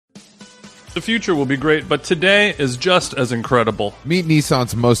The future will be great, but today is just as incredible. Meet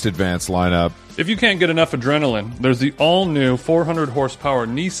Nissan's most advanced lineup. If you can't get enough adrenaline, there's the all-new 400 horsepower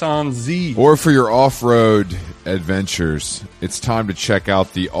Nissan Z. Or for your off-road adventures, it's time to check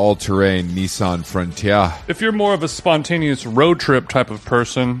out the all-terrain Nissan Frontier. If you're more of a spontaneous road trip type of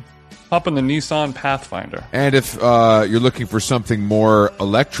person, hop in the Nissan Pathfinder. And if you're looking for something more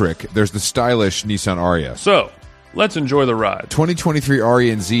electric, there's the stylish Nissan Ariya. So, let's enjoy the ride. 2023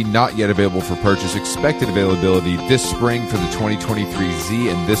 Ariya and Z not yet available for purchase. Expected availability this spring for the 2023 Z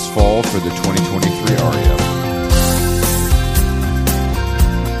and this fall for the 2023 Ariya.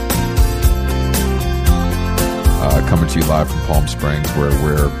 Coming to you live from Palm Springs, where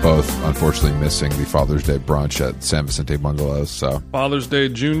we're both unfortunately missing the Father's Day brunch at San Vicente Bungalows. So Father's Day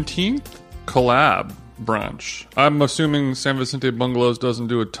Juneteenth collab brunch. I'm assuming San Vicente Bungalows doesn't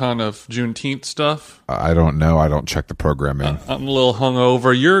do a ton of Juneteenth stuff. I don't know. I don't check the programming. I'm a little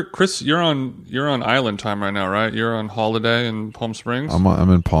hungover. You're on island time right now, right? You're on holiday in Palm Springs. I'm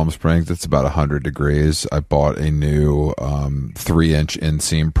in Palm Springs. It's about 100 degrees. I bought a new 3-inch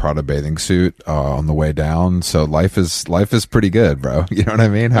inseam Prada bathing suit on the way down. So life is pretty good, bro. You know what I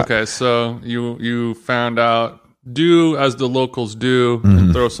mean? Okay, so you found out. Do as the locals do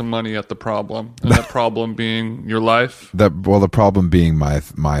and throw some money at the problem. And that problem being your life? The problem being my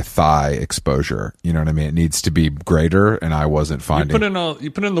thigh exposure. You know what I mean? It needs to be greater, and I wasn't finding. You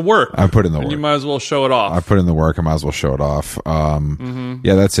put in the work. I put in the work. And you might as well show it off. I put in the work. I might as well show it off.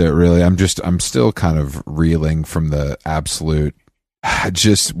 Yeah, that's it, really. I'm still kind of reeling from the absolute.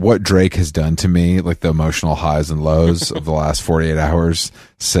 Just what Drake has done to me, like the emotional highs and lows of the last 48 hours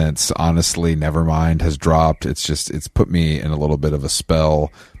since, honestly, Nevermind has dropped. It's put me in a little bit of a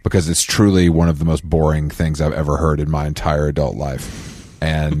spell because it's truly one of the most boring things I've ever heard in my entire adult life.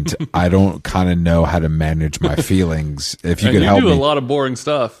 And I don't kind of know how to manage my feelings. If you could help me. You do a lot of boring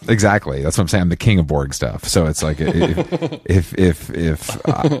stuff. Exactly. That's what I'm saying. I'm the king of boring stuff. So it's like if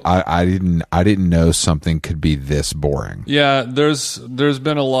I didn't know something could be this boring. Yeah, there's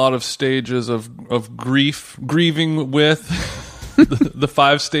been a lot of stages of grieving with the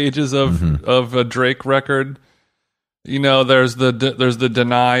 5 stages of a Drake record. You know, there's the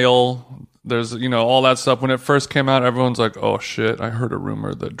denial. There's, all that stuff. When it first came out, everyone's like, oh shit, I heard a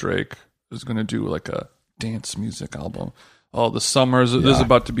rumor that Drake is going to do like a dance music album. Oh, the summers, this is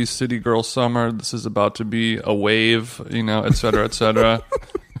about to be City Girl Summer. This is about to be a wave, et cetera, et cetera.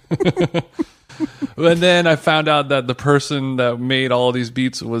 And then I found out that the person that made all these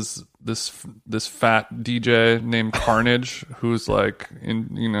beats was this fat DJ named Carnage, who's like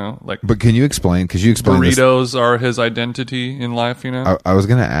But can you explain? Because you explained burritos are his identity in life. I was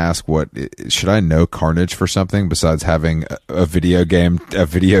gonna ask, what should I know Carnage for something besides having a video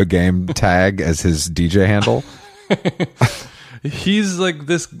game tag as his DJ handle? He's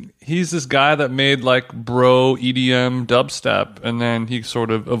this guy that made like bro EDM dubstep, and then he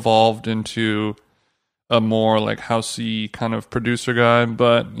sort of evolved into a more like housey kind of producer guy,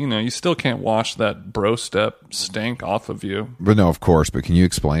 but you still can't wash that bro step stank off of you. But no, of course. But can you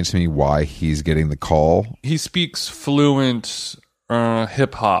explain to me why he's getting the call? He speaks fluent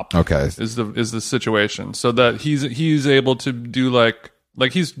hip hop. Okay, is the situation, so that he's able to do like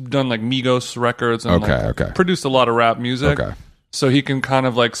he's done like Migos records and produced a lot of rap music. Okay. So he can kind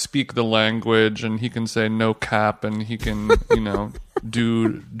of like speak the language, and he can say no cap, and he can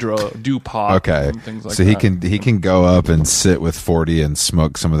do pop, and things like that. So he can go up and sit with 40 and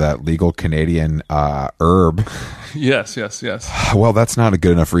smoke some of that legal Canadian herb. Yes. Well, that's not a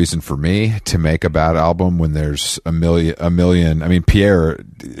good enough reason for me to make a bad album when there's a million. I mean, Pierre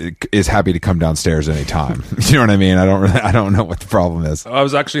is happy to come downstairs anytime. You know what I mean? I don't know what the problem is. I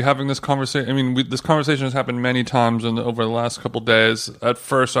was actually having this conversation. I mean, this conversation has happened many times over the last couple days. At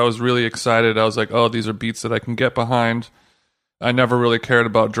first, I was really excited. I was like, oh, these are beats that I can get behind. I never really cared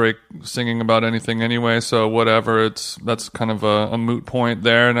about Drake singing about anything anyway, so whatever. That's kind of a moot point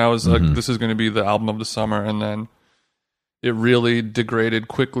there. And I was like, this is going to be the album of the summer, and then it really degraded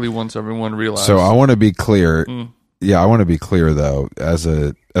quickly once everyone realized. So I want to be clear. Yeah, I want to be clear though, as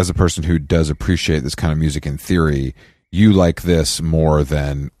a person who does appreciate this kind of music in theory, you like this more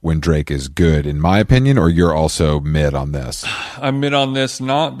than when Drake is good, in my opinion, or you're also mid on this? I'm mid on this,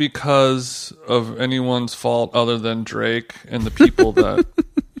 not because of anyone's fault other than Drake and the people that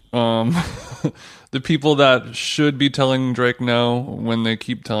the people that should be telling Drake no when they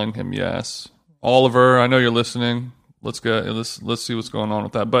keep telling him yes. Oliver, I know you're listening. Let's see what's going on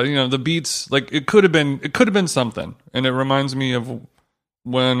with that. But the beats, like it could have been something, and it reminds me of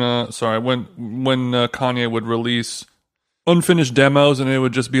when Kanye would release unfinished demos, and it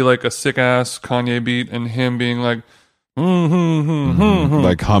would just be like a sick ass Kanye beat, and him being like,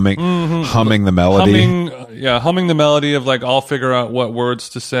 like humming the melody. Humming the melody of like, I'll figure out what words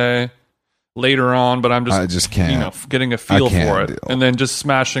to say later on, but I just can't, getting a feel for it, deal. And then just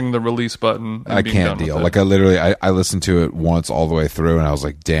smashing the release button. And I can't deal. Like I literally, I listened to it once all the way through, and I was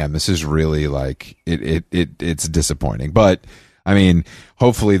like, damn, this is really like it's disappointing. But I mean,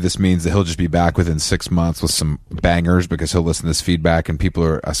 hopefully this means that he'll just be back within 6 months with some bangers, because he'll listen to this feedback, and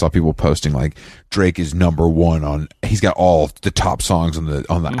I saw people posting like Drake is '1 on, he's got all the top songs on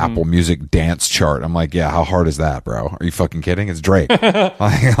the Apple Music dance chart. I'm like, yeah, how hard is that, bro? Are you fucking kidding? It's Drake.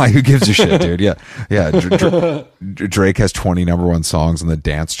 like who gives a shit, dude? Yeah. Drake has 20 #1 songs on the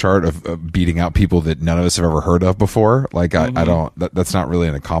dance chart of beating out people that none of us have ever heard of before. Like I don't, that's not really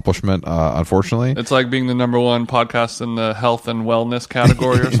an accomplishment, unfortunately. It's like being the #1 podcast in the health and wellness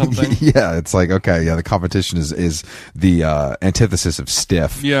category or something. Yeah, it's like, okay, yeah, the competition is the antithesis of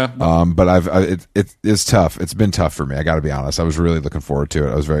stiff. Yeah. But it's tough. It's been tough for me. I got to be honest. I was really looking forward to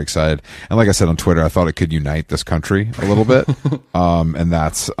it. I was very excited, and like I said on Twitter, I thought it could unite this country a little bit. And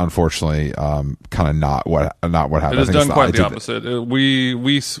that's unfortunately kind of not what happened. It has done quite the opposite. We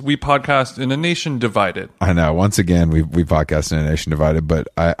podcast in a nation divided. I know. Once again, we podcast in a nation divided. But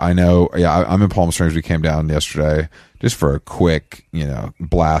I know. Yeah, I'm in Palm Springs. We came down yesterday just for a quick,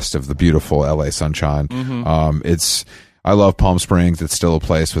 blast of the beautiful LA sunshine. I love Palm Springs. It's still a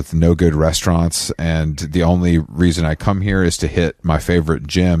place with no good restaurants, and the only reason I come here is to hit my favorite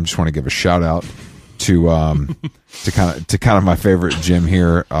gym. Just want to give a shout out to kind of my favorite gym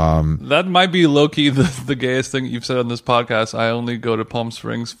here. That might be low-key the gayest thing you've said on this podcast. I only go to Palm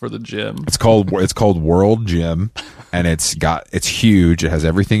Springs for the gym. It's called World Gym, and it's huge. It has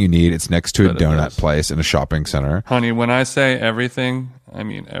everything you need. It's next to a donut place in a shopping center. Honey, when I say everything, I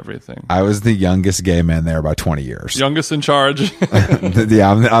mean everything. I was the youngest gay man there by 20 years. Youngest in charge.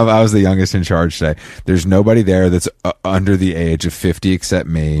 Yeah, I was the youngest in charge today. There's nobody there that's under the age of 50 except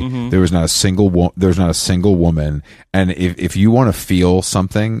me. There was not a single woman. And if you want to feel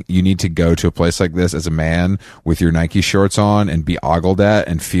something, you need to go to a place like this as a man with your Nike shorts on and be ogled at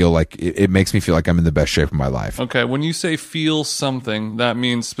and feel like it makes me feel like I'm in the best shape of my life. Okay, when you say feel something, that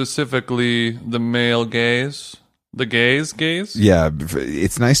means specifically the male gaze. The gaze? Yeah,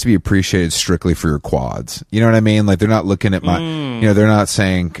 it's nice to be appreciated strictly for your quads. You know what I mean? Like, they're not looking at my, they're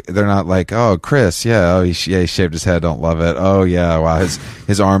not like, oh, Chris, he shaved his head, don't love it. Oh, yeah, wow,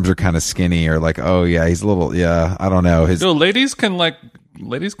 his arms are kind of skinny, or like, oh, yeah, he's a little, yeah, I don't know. Ladies can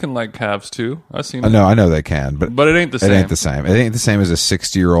like calves too. I've seen it. No, I know they can, but it ain't the same. It ain't the same. It ain't the same as a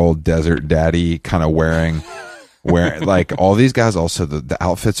 60-year-old desert daddy kind of wearing like all these guys. Also, the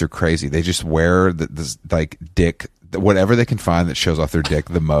outfits are crazy. They just wear this like dick, whatever they can find that shows off their dick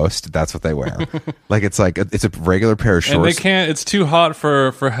the most. That's what they wear. Like it's a regular pair of shorts. And they can't. It's too hot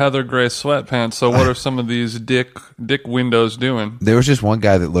for Heather Gray sweatpants. So what are some of these dick windows doing? There was just one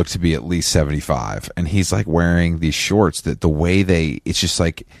guy that looked to be at least 75, and he's like wearing these shorts that the way it's just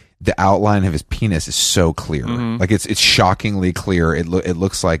like, the outline of his penis is so clear. Like it's shockingly clear. It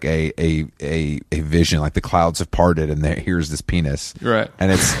looks like a vision, like the clouds have parted and here's this penis. Right.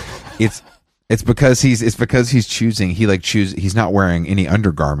 And it's because he's choosing, he's not wearing any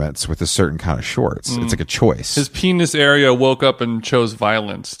undergarments with a certain kind of shorts. It's like a choice. His penis area woke up and chose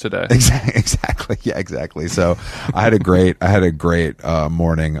violence today. Exactly. Yeah, exactly. So I had a great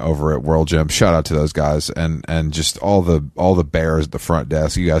morning over at World Gym. Shout out to those guys and just all the bears at the front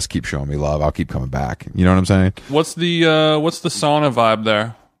desk. You guys keep showing me love. I'll keep coming back. You know what I'm saying? What's the sauna vibe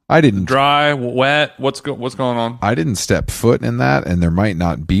there? I didn't. Dry, wet. What's going on? I didn't step foot in that, and there might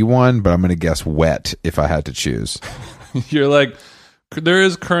not be one, but I'm going to guess wet if I had to choose. You're like, there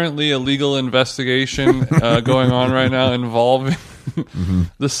is currently a legal investigation going on right now involving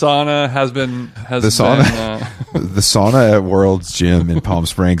the sauna. The sauna at World's Gym in Palm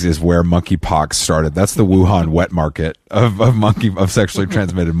Springs is where monkeypox started. That's the Wuhan wet market of sexually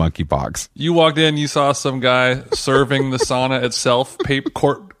transmitted monkeypox. You walked in, you saw some guy serving the sauna itself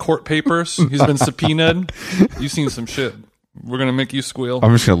court papers. He's been subpoenaed. You've seen some shit. We're gonna make you squeal.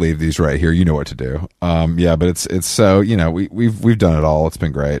 I'm just gonna leave these right here. You know what to do. Yeah, but it's so we've done it all. It's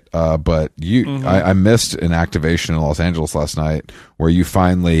been great. But I missed an activation in Los Angeles last night where you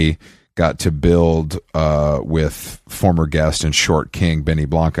finally got to build with former guest and short king Benny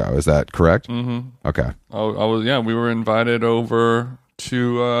Blanco. Is that correct? Mm-hmm. Okay. We were invited over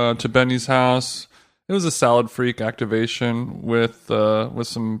to Benny's house. It was a salad freak activation with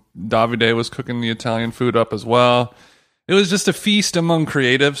some Davide was cooking the Italian food up as well. It was just a feast among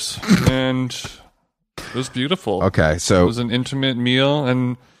creatives, and it was beautiful. Okay, so it was an intimate meal,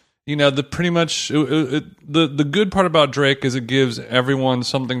 and the pretty much the good part about Drake is it gives everyone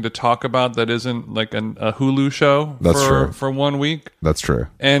something to talk about that isn't like a Hulu show for 1 week. That's true.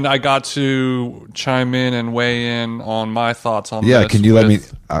 And I got to chime in and weigh in on my thoughts on Yeah, this. can you let me?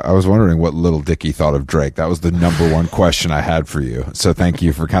 I was wondering what Little Dicky thought of Drake. That was the number one question I had for you. So thank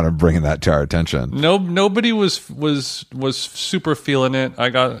you for kind of bringing that to our attention. Nobody was super feeling it. I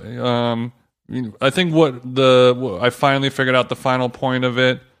got I think I finally figured out the final point of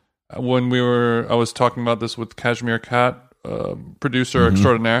it when I was talking about this with Cashmere Cat, producer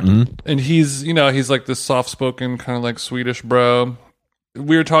extraordinaire, and he's like this soft-spoken kind of like Swedish bro.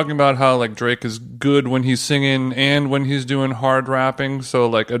 We were talking about how like Drake is good when he's singing and when he's doing hard rapping. So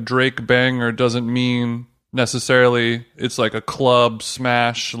like a Drake banger doesn't mean necessarily it's like a club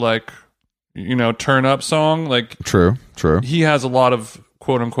smash, like turn up song. Like True. he has a lot of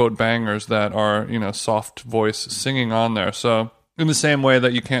quote unquote bangers that are soft voice singing on there. So in the same way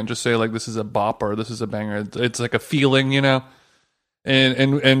that you can't just say like this is a bop or this is a banger, it's like a feeling,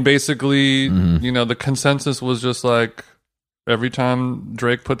 and basically the consensus was just like every time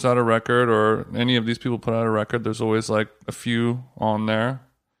Drake puts out a record or any of these people put out a record, there's always like a few on there.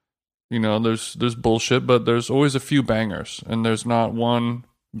 There's bullshit, but there's always a few bangers, and there's not one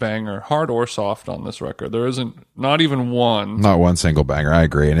banger, hard or soft, on this record. There isn't, not even one. Not one single banger. I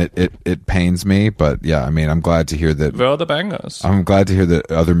agree, and it pains me, but yeah, I mean, I'm glad to hear that. Well, the bangers. I'm glad to hear that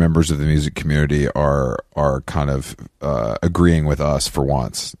other members of the music community are kind of agreeing with us for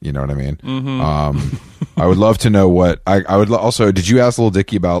once. You know what I mean? I would love to know what I would also. Did you ask Lil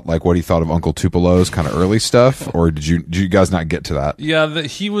Dicky about like what he thought of Uncle Tupelo's kind of early stuff, or did you guys not get to that? Yeah,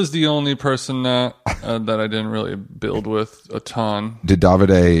 he was the only person that that I didn't really build with a ton. Did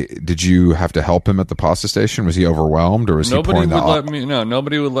you have to help him at the pasta station? Was he overwhelmed, or was he pouring that?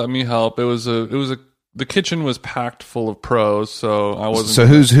 Nobody would let me help. The kitchen was packed full of pros, so I wasn't. So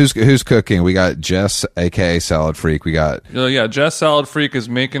who's cooking? We got Jess, aka Salad Freak. We got Jess Salad Freak is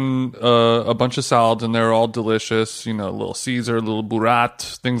making a bunch of salads, and they're all delicious. Little Caesar, little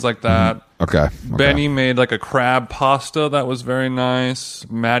burrat, things like that. Okay. Benny made like a crab pasta that was very nice.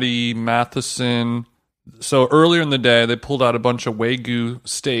 Maddie Matheson. So earlier in the day, they pulled out a bunch of Wagyu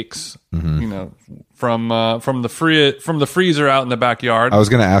steaks, from the freezer out in the backyard. I was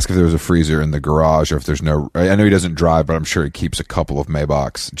going to ask if there was a freezer in the garage, or if there's no. I know he doesn't drive, but I'm sure he keeps a couple of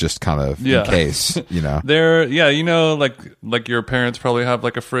Maybachs just kind of in case. There, like your parents probably have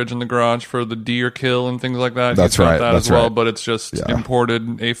like a fridge in the garage for the deer kill and things like that. That's right. That as well, but it's just imported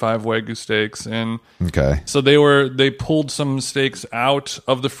A5 Wagyu steaks, and so they pulled some steaks out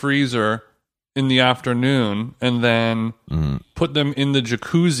of the freezer in the afternoon and then put them in the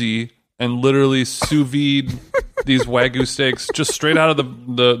jacuzzi and literally sous vide these Wagyu steaks just straight out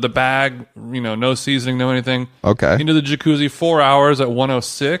of the bag, no seasoning, no anything. Okay. Into the jacuzzi 4 hours at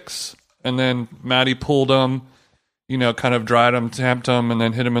 106, and then Maddie pulled them, kind of dried them, tamped them, and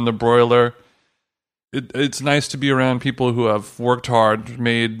then hit them in the broiler. It's nice to be around people who have worked hard,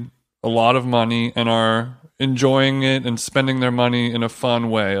 made a lot of money, and are enjoying it and spending their money in a fun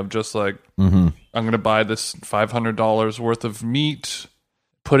way of just like, I'm going to buy this $500 worth of meat,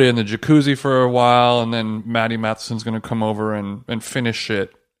 put it in the jacuzzi for a while, and then Maddie Matheson's going to come over and finish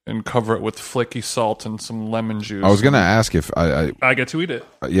it and cover it with flaky salt and some lemon juice. I was going to ask if I get to eat it.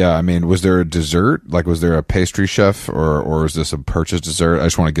 Yeah, I mean, was there a dessert? Like, was there a pastry chef, or is this a purchased dessert? I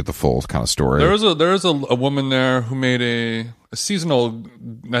just want to get the full kind of story. There was a woman there who made a seasonal,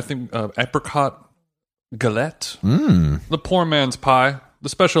 I think, apricot galette. The poor man's pie. The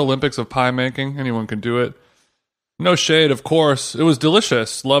Special Olympics of pie making. Anyone can do it. No shade, of course. It was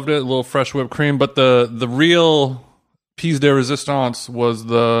delicious. Loved it. A little fresh whipped cream. But the real piece de resistance was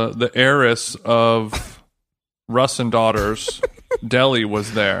the heiress of Russ and Daughters. Deli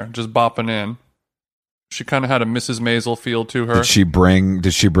was there, just bopping in. She kind of had a Mrs. Maisel feel to her. Did she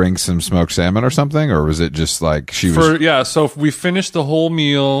bring some smoked salmon or something, or was it just like she was? Yeah. So if we finished the whole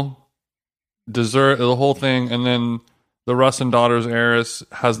meal, dessert, the whole thing, and then the Russ and Daughters heiress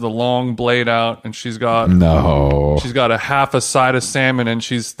has the long blade out, and she's got a half a side of salmon, and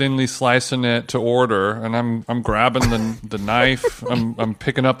she's thinly slicing it to order. And I'm grabbing the knife, I'm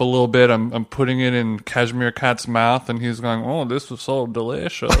picking up a little bit, I'm putting it in Cashmere Cat's mouth, and he's going, "Oh, this was so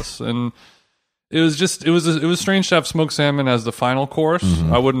delicious." And it was strange to have smoked salmon as the final course.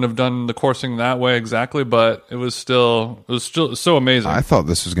 I wouldn't have done the coursing that way exactly, but it was still so amazing. I thought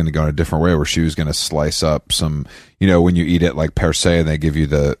this was going to go in a different way, where she was going to slice up some, when you eat it like per se, and they give you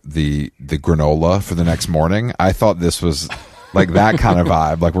the granola for the next morning. I thought this was like that kind of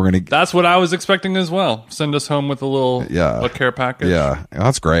vibe. Like That's what I was expecting as well. Send us home with a little a care package. Yeah,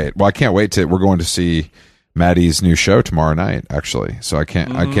 that's great. Well, I can't wait we're going to see Maddie's new show tomorrow night, actually. So I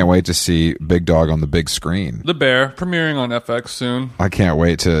can't wait to see Big Dog on the big screen. The Bear, premiering on FX soon. I can't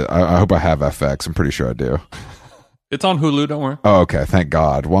wait to. I hope I have FX. I'm pretty sure I do. It's on Hulu. Don't worry. Oh, okay. Thank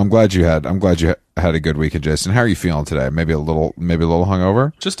God. Well, I'm glad you had a good weekend, Jason. How are you feeling today? Maybe a little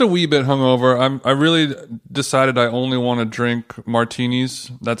hungover. Just a wee bit hungover. I really decided I only want to drink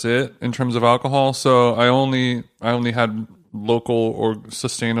martinis. That's it in terms of alcohol. So I only had local or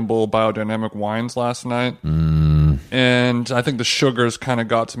sustainable biodynamic wines last night. And I think the sugars kind of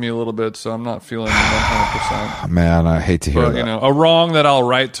got to me a little bit, so I'm not feeling 100%. Man, I hate to hear that. You know, a wrong that I'll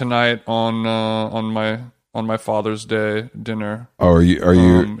right tonight on my Father's Day dinner. Oh, are you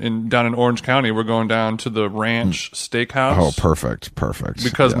down in Orange County? We're going down to the Ranch Steakhouse. Oh, perfect.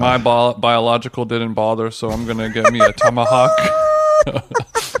 Because my biological didn't bother, so I'm gonna get me a tomahawk,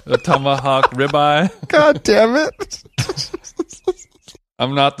 a tomahawk ribeye. God damn it!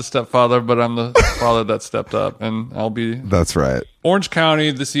 I'm not the stepfather, but I'm the father that stepped up, and I'll be. That's right. Orange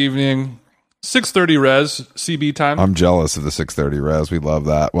County this evening, 6:30 res CB time. I'm jealous of the 6:30 res. We love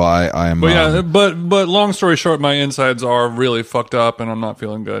that. Well, I am. But but long story short, my insides are really fucked up, and I'm not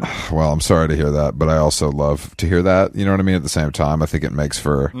feeling good. Well, I'm sorry to hear that, but I also love to hear that. You know what I mean? At the same time, I think it makes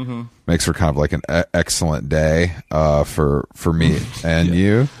for kind of like an excellent day for me and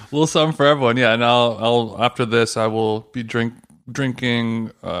you. A little something for everyone, yeah. And I'll after this, I will be drinking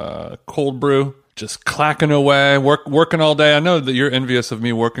cold brew. Just clacking away, working all day. I know that you're envious of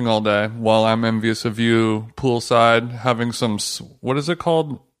me working all day, while I'm envious of you poolside having some. What is it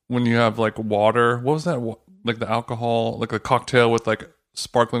called when you have like water? What was that? Like the alcohol, like a cocktail with like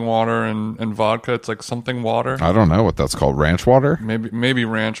sparkling water and vodka. It's like something water. I don't know what that's called. Ranch water? Maybe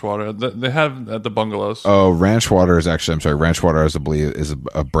ranch water. They have at the bungalows. Oh, ranch water is actually. I'm sorry. Ranch water, I believe, is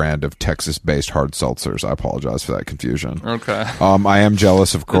a brand of Texas-based hard seltzers. I apologize for that confusion. Okay. I am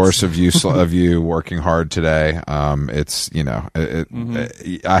jealous, of course, of you working hard today. It's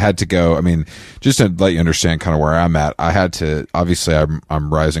I had to go. I mean, just to let you understand kind of where I'm at. I had to. Obviously,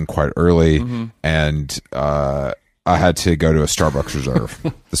 I'm rising quite early, and I had to go to a Starbucks Reserve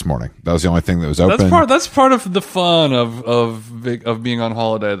this morning. That was the only thing that was open. That's part of the fun of being on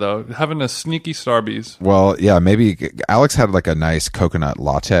holiday, though. Having a sneaky Starbucks. Well, yeah, maybe Alex had like a nice coconut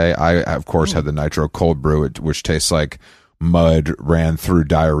latte. I, of course, had the nitro cold brew, which tastes like mud ran through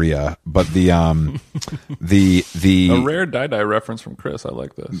diarrhea. But the a rare die reference from Chris. I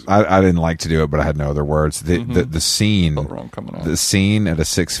like this. I didn't like to do it, but I had no other words. The scene at a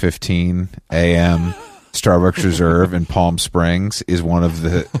 6:15 a.m. Starbucks Reserve in Palm Springs is one of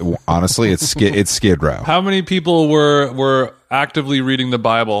the. Honestly, it's Skid Row. How many people were actively reading the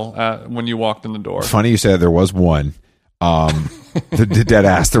Bible when you walked in the door? Funny you say that. There was one. The dead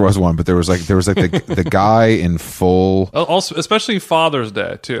ass. There was one, but there was like the guy in full. Also, especially Father's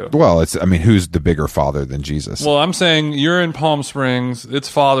Day too. Well, who's the bigger father than Jesus? Well, I'm saying you're in Palm Springs. It's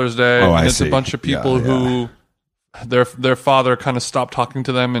Father's Day, and it's a bunch of people who. Their father kind of stopped talking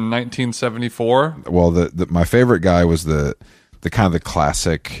to them in 1974. Well, my favorite guy was the kind of the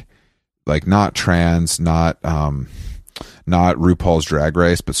classic, like not trans, not RuPaul's Drag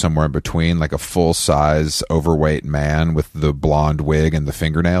Race, but somewhere in between, like a full size overweight man with the blonde wig and the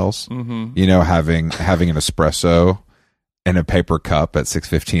fingernails. You know, having an espresso in a paper cup at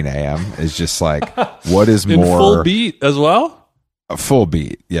 6:15 a.m. is just like, what is in more full beat as well? A full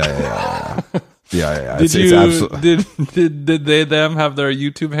beat, yeah. Yeah. Did they have their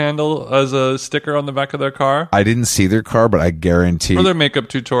YouTube handle as a sticker on the back of their car? I didn't see their car, but I guarantee or their makeup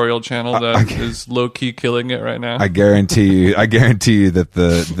tutorial channel that is low key killing it right now. I guarantee you that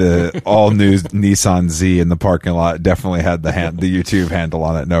the all new Nissan Z in the parking lot definitely had the YouTube handle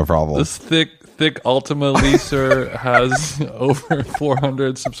on it, no problem. This thick Ultima Leaser has over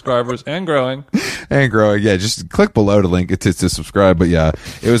 400 subscribers and growing. Yeah, just click below to link it to subscribe. But yeah,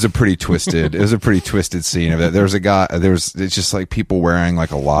 it was a pretty twisted scene of it. There was a guy. It's just like people wearing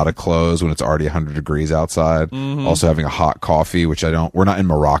like a lot of clothes when it's already 100 degrees outside. Also having a hot coffee, which we're not in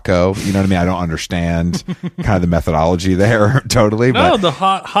Morocco. You know what I mean? I don't understand kind of the methodology there totally. No, but the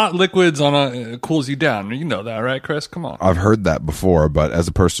hot liquids cools you down. You know that, right, Chris? Come on. I've heard that before, but as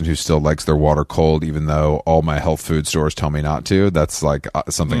a person who still likes their water cold, even though all my health food stores tell me not to, that's like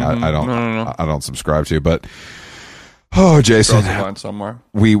something I don't subscribe to. But Jason, somewhere.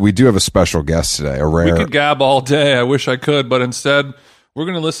 We do have a special guest today. We could gab all day. I wish I could, but instead we're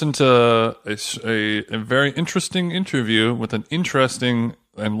going to listen to a very interesting interview with an interesting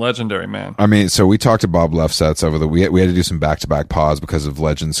and legendary man. I mean, so we talked to Bob Lefsetz we had to do some back-to-back pods because of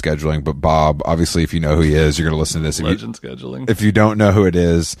Legend scheduling. But Bob, obviously, if you know who he is, you're going to listen to this. Legend scheduling. If you don't know who it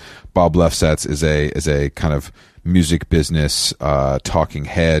is, Bob Lefsetz is a kind of music business talking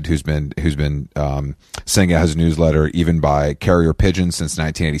head who's been sending out his newsletter even by carrier pigeon since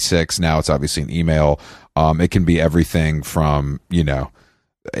 1986. Now it's obviously an email. It can be everything from,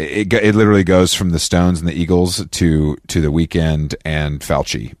 it literally goes from the Stones and the Eagles to The Weeknd and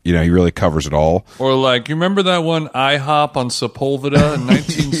Fauci. He really covers it all. Or like, you remember that one IHOP on Sepulveda in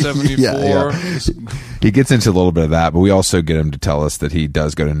 1974? Yeah. He gets into a little bit of that, but we also get him to tell us that he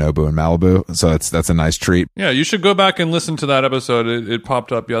does go to Nobu and Malibu. So that's a nice treat. Yeah, you should go back and listen to that episode. It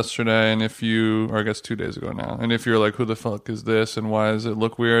popped up yesterday, and or I guess 2 days ago now. And if you're like, who the fuck is this and why does it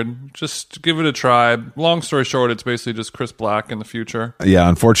look weird? Just give it a try. Long story short, it's basically just Chris Black in the future. Yeah,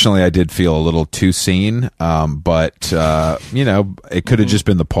 unfortunately, I did feel a little too seen, but it could have just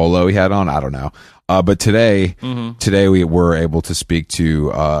been the polo he had on. I don't know. But today we were able to speak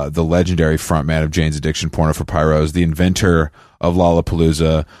to the legendary frontman of Jane's Addiction, Porno for Pyros, the inventor of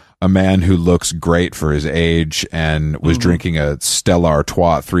Lollapalooza, a man who looks great for his age and was drinking a Stella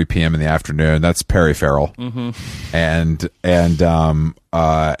Artois at 3 p.m. in the afternoon. That's Perry Farrell. And this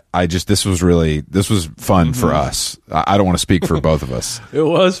was fun for us. I don't want to speak for both of us. It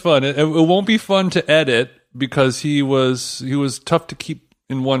was fun. It won't be fun to edit because he was tough to keep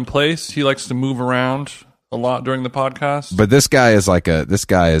in one place. He likes to move around a lot during the podcast. But this guy is like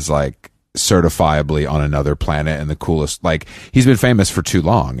certifiably on another planet and the coolest. Like, he's been famous for too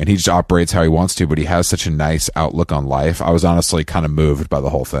long and he just operates how he wants to, but he has such a nice outlook on life. I was honestly kind of moved by the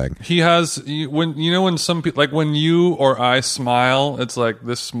whole thing. He has, when some people, like when you or I smile, it's like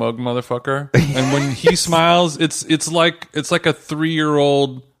this smug motherfucker. And when he smiles, it's like a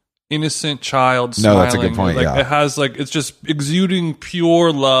 3-year-old innocent child smiling. No, that's a good point. Like, it has it's just exuding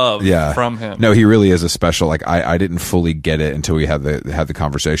pure love from him. No, he really is a special. Like, I didn't fully get it until we had the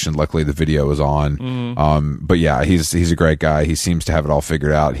conversation. Luckily, the video was on. But yeah, he's a great guy. He seems to have it all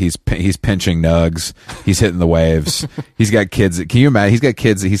figured out. He's pinching nugs. He's hitting the waves. He's got kids. Can you imagine? He's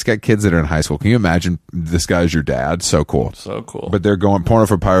got kids that are in high school. Can you imagine this guy's your dad? So cool. So cool. But they're going. Porno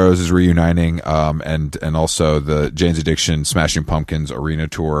for Pyros is reuniting. And also the Jane's Addiction Smashing Pumpkins arena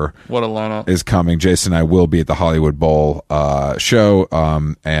tour. What a lineup is coming. Jason and I will be at the Hollywood Bowl show,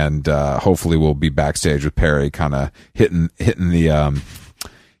 and hopefully we'll be backstage with Perry, kind of hitting the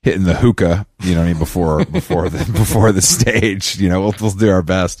hookah, you know what I mean, before the stage. We'll do our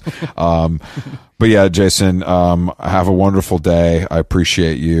best. But yeah, Jason, have a wonderful day. I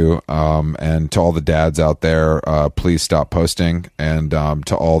appreciate you. And to all the dads out there, please stop posting. And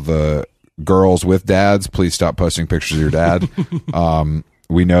to all the girls with dads, please stop posting pictures of your dad.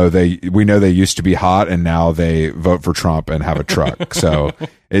 We know they used to be hot and now they vote for Trump and have a truck. So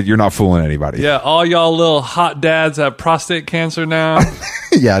you're not fooling anybody. Yeah, all y'all little hot dads have prostate cancer now.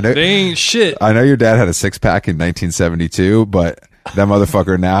 Yeah, they ain't shit. I know your dad had a 6-pack in 1972, but that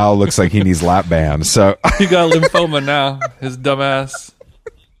motherfucker now looks like he needs lap bands. So he got lymphoma now. His dumb ass,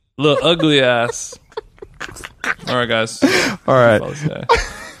 little ugly ass. All right, guys. All right.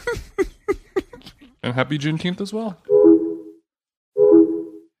 And happy Juneteenth as well.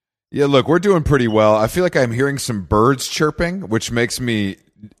 Yeah, look, we're doing pretty well. I feel like I'm hearing some birds chirping, which makes me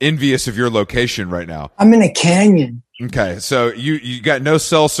envious of your location right now. I'm in a canyon. Okay, so you got no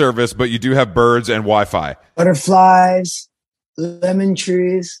cell service, but you do have birds and Wi-Fi. Butterflies, lemon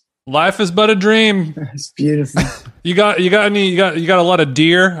trees. Life is but a dream. It's beautiful. You got a lot of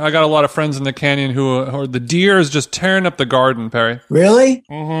deer. I got a lot of friends in the canyon who are the deer is just tearing up the garden, Perry. Really?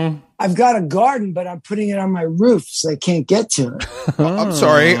 Mm-hmm. I've got a garden, but I'm putting it on my roof, so I can't get to it. I'm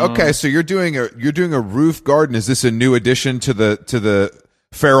sorry. Okay, so you're doing a roof garden. Is this a new addition to the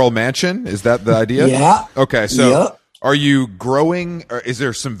Farrell Mansion? Is that the idea? Yeah. Okay, so are you growing? Or is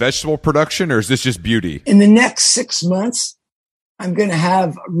there some vegetable production, or is this just beauty? In the next 6 months, I'm going to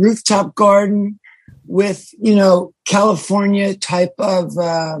have a rooftop garden with, California type of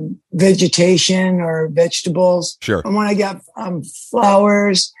vegetation or vegetables. Sure. And when I got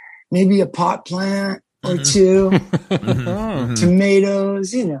flowers, maybe a pot plant or two,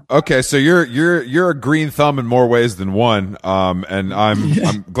 tomatoes, Okay, so you're a green thumb in more ways than one, and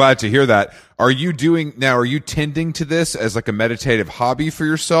I'm glad to hear that. Are you tending to this as like a meditative hobby for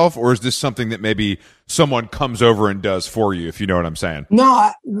yourself, or is this something that maybe someone comes over and does for you, if you know what I'm saying?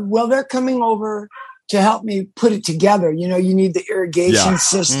 No, well, they're coming over to help me put it together. You need the irrigation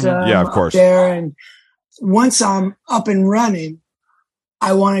system of course. there. And once I'm up and running,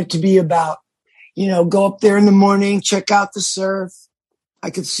 I want it to be about, go up there in the morning, check out the surf. I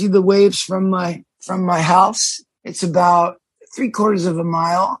could see the waves from my house. It's about 3/4 of a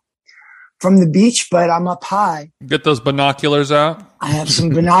mile from the beach, but I'm up high. Get those binoculars out. I have some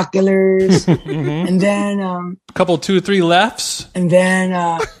binoculars, and then a couple 2 or 3 lefts, and then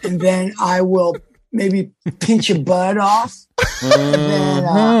I will maybe pinch a bud off. And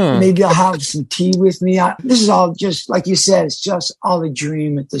then maybe I'll have some tea with me. This is all just, like you said, it's just all a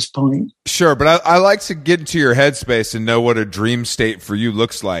dream at this point. Sure, but I like to get into your headspace and know what a dream state for you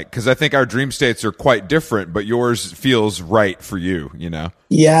looks like, because I think our dream states are quite different, but yours feels right for you, you know?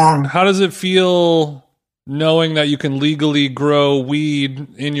 Yeah. How does it feel knowing that you can legally grow weed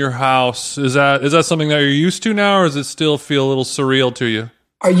in your house? Is that something that you're used to now, or does it still feel a little surreal to you?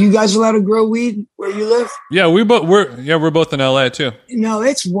 Are you guys allowed to grow weed where you live? Yeah, we're both in LA too. No,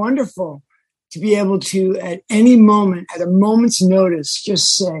 it's wonderful to be able to, at any moment, at a moment's notice,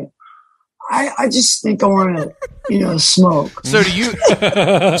 just say, I just think I want to, smoke. So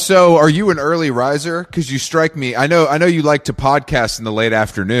so are you an early riser? Because you strike me. I know you like to podcast in the late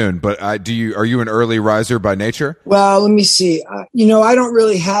afternoon, but are you an early riser by nature? Well, let me see. I don't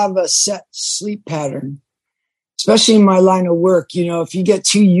really have a set sleep pattern, especially in my line of work. If you get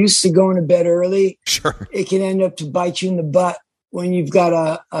too used to going to bed early, sure, it can end up to bite you in the butt when you've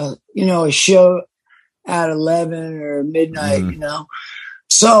got a show at 11 or midnight,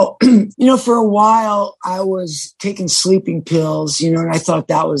 So, for a while I was taking sleeping pills, and I thought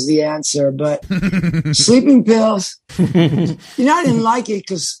that was the answer, but sleeping pills, I didn't like it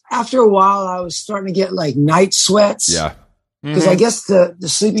because after a while I was starting to get like night sweats. Yeah. Because I guess the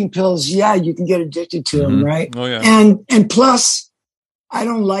sleeping pills, you can get addicted to them, right? Oh yeah. And plus, I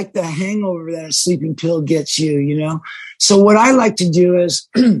don't like the hangover that a sleeping pill gets you, So what I like to do is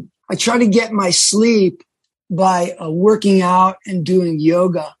I try to get my sleep by working out and doing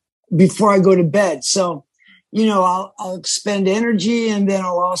yoga before I go to bed. So, I'll expend energy and then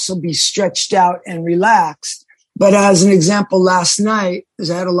I'll also be stretched out and relaxed. But as an example, last night,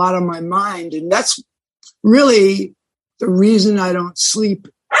 because I had a lot on my mind, and that's really the reason I don't sleep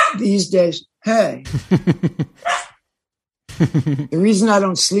these days. Hey, the reason I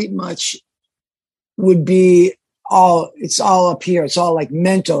don't sleep much would be it's all up here. It's all like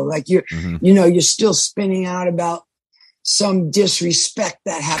mental. Like you're still spinning out about some disrespect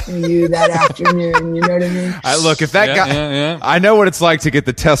that happened to you that afternoon. You know what I mean? Look, if that guy, I know what it's like to get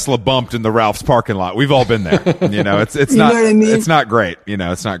the Tesla bumped in the Ralph's parking lot. We've all been there. It's not, what I mean? It's not great.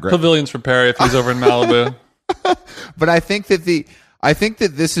 It's not great. Pavilions for Perry if he's over in Malibu. But I think that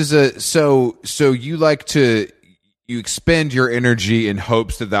this is so you like to, you expend your energy in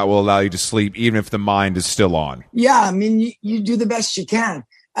hopes that will allow you to sleep, even if the mind is still on. Yeah. I mean, you do the best you can.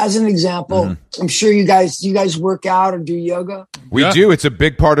 As an example, I'm sure you guys work out or do yoga. We do. It's a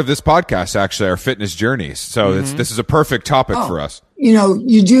big part of this podcast, actually, our fitness journeys. So this is a perfect topic for us.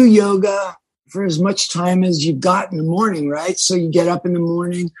 You do yoga for as much time as you've got in the morning, right? So you get up in the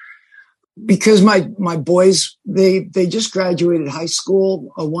morning. Because my boys, they just graduated high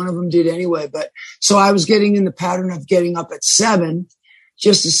school. One of them did anyway. But so I was getting in the pattern of getting up at 7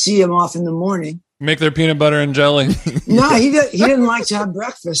 just to see him off in the morning. Make their peanut butter and jelly. No, he didn't like to have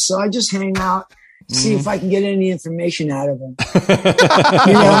breakfast. So I just hang out, see if I can get any information out of them.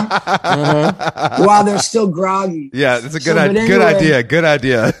 While they're still groggy. Yeah, that's a good idea. Good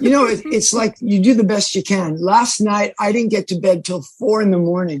idea. It's like you do the best you can. Last night, I didn't get to bed till 4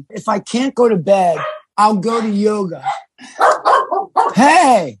 a.m. If I can't go to bed, I'll go to yoga.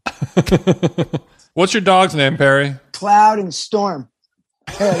 Hey! What's your dog's name, Perry? Cloud and Storm.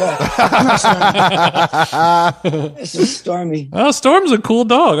 Hey, look. This is Stormy. Oh, Storm's a cool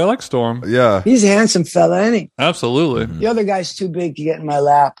dog. I like Storm. Yeah. He's a handsome fella, isn't he? Absolutely. The other guy's too big to get in my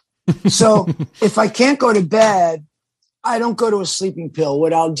lap. So if I can't go to bed, I don't go to a sleeping pill.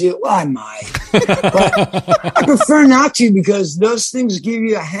 What I'll do, I might. But I prefer not to because those things give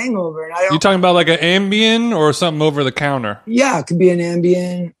you a hangover. And You talking about like an Ambien or something over the counter? Yeah, it could be an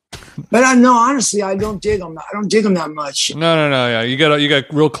Ambien. But honestly, I don't dig them. I don't dig them that much. No. Yeah, you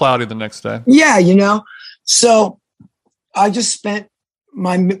got real cloudy the next day. Yeah, So I just spent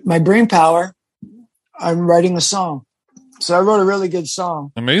my brain power. I'm writing a song. So I wrote a really good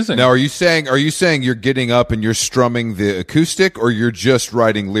song. Amazing. Now, are you saying you're getting up and you're strumming the acoustic, or you're just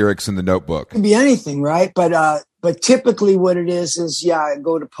writing lyrics in the notebook? It could be anything, right? But typically what it is I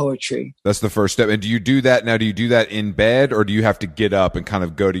go to poetry. That's the first step. And do you do that now? Do you do that in bed, or do you have to get up and kind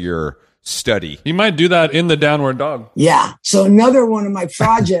of go to your study? You might do that in the Downward Dog. Yeah. So another one of my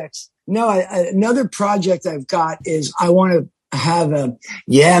projects, another project I've got is I want to have I'm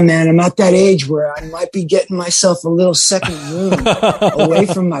at that age where I might be getting myself a little second room away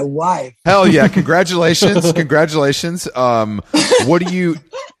from my wife. Hell yeah. Congratulations. Congratulations. What do you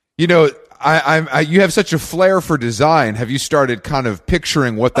have such a flair for design. Have you started kind of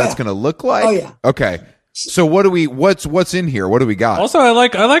picturing what that's going to look like? Oh yeah. Okay. So what's in here? What do we got? Also, I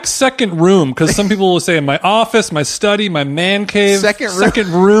like second room because some people will say my office, my study, my man cave. Second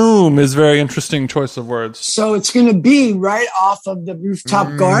room is very interesting choice of words. So it's going to be right off of the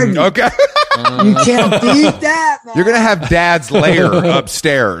rooftop garden. Okay. You can't beat that, man. You're going to have Dad's lair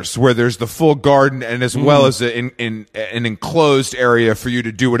upstairs where there's the full garden and as well as an enclosed area for you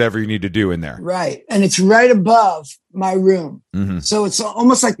to do whatever you need to do in there. Right. And it's right above my room. So it's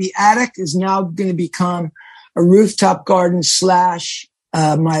almost like the attic is now going to become a rooftop garden /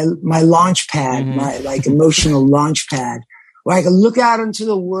 my launch pad, my like emotional launch pad, where I can look out into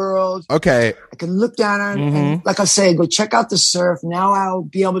the world. Okay. I can look down on, and like I say, go check out the surf. Now I'll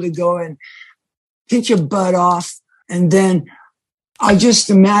be able to go and pinch your butt off. And then I just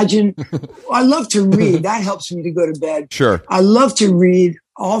imagine, I love to read. That helps me to go to bed. Sure. I love to read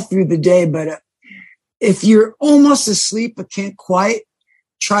all through the day, but if you're almost asleep but can't quite,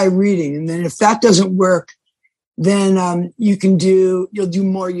 try reading. And then if that doesn't work, then you'll do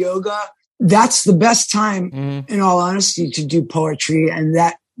more yoga. That's the best time, in all honesty, to do poetry, and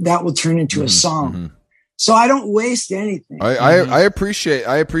that will turn into a song. So I don't waste anything. I appreciate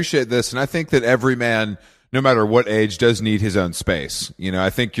this, and I think that every man, no matter what age, does need his own space. You know, I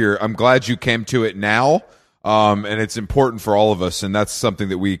think I'm glad you came to it now, and it's important for all of us, and that's something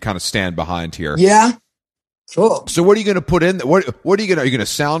that we kind of stand behind here. Yeah. Cool. So what are you going to put in? Are you going to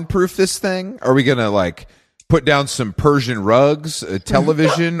soundproof this thing? Are we going to like put down some Persian rugs, a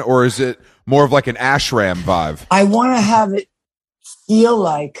television, or is it more of like an ashram vibe? I want to have it feel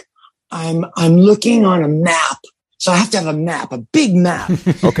like I'm looking on a map. So I have to have a map, a big map.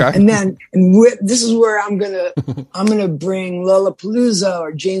 Okay. This is where I'm gonna bring Lollapalooza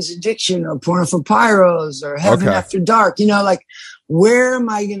or Jane's Addiction or Porno for Pyros or Heaven After Dark. You know, like where am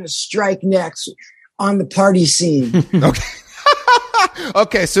I gonna strike next on the party scene? Okay.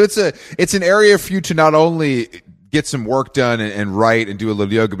 Okay, so it's an area for you to not only get some work done and write and do a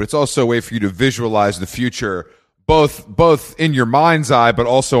little yoga, but it's also a way for you to visualize the future, both in your mind's eye, but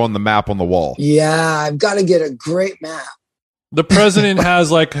also on the map on the wall. Yeah, I've got to get a great map. The president has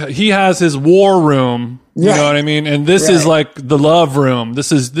his war room. You know what I mean? And this is like the love room.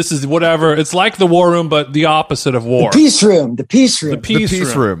 This is whatever. It's like the war room, but the opposite of war. The peace room. The peace room. The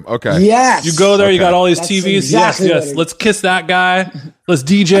peace room. Okay. Yes. You go there, you got all these That's TVs. exactly Yes. Let's kiss that guy. Let's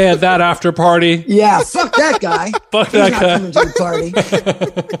DJ at that after party. Yeah, fuck that guy. Fuck He's that not guy. coming to the party.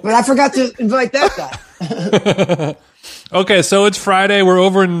 But I forgot to invite that guy. Okay, so it's Friday. We're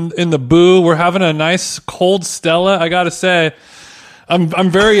over in the Boo. We're having a nice cold Stella. I gotta say,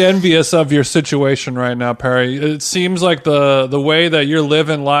 I'm very envious of your situation right now, Perry. It seems like the way that you're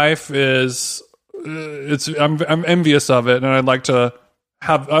living life is I'm envious of it, and I'd like to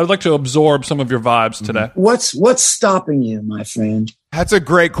absorb some of your vibes today. What's stopping you, my friend? That's a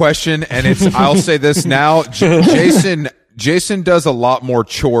great question, and I'll say this now, Jason does a lot more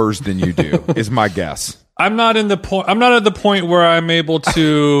chores than you do, is my guess. I'm not at the point where I'm able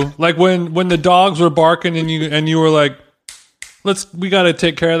to like when the dogs were barking and you were like, we got to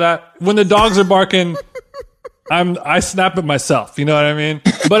take care of that. When the dogs are barking, I snap at myself. You know what I mean?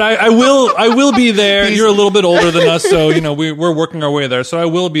 But I will be there. You're a little bit older than us, so you know we're working our way there. So I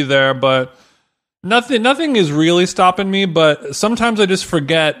will be there, but nothing is really stopping me. But sometimes I just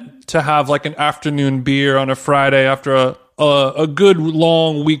forget to have like an afternoon beer on a Friday after a good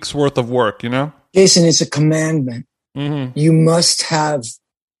long week's worth of work. You know, Jason, it's a commandment. You must have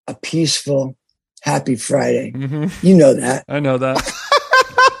a peaceful, happy Friday. You know that. I know that.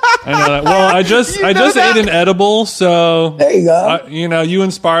 Well, I just ate an edible, so there you go. You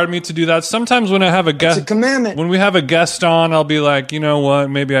inspired me to do that. Sometimes when I have a guest, it's a commandment. When we have a guest on, I'll be like, you know what?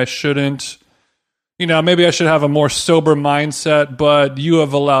 Maybe I shouldn't. Maybe I should have a more sober mindset. But you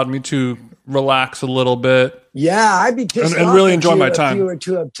have allowed me to relax a little bit. Yeah, I'd be pissed and off really enjoy my time. If you were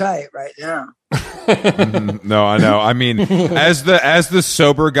too uptight right now. No, I know. I mean, as the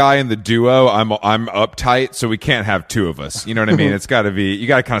sober guy in the duo, I'm uptight, so we can't have two of us. You know what I mean? It's got to be. You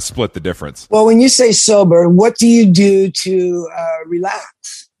got to kind of split the difference. Well, when you say sober, what do you do to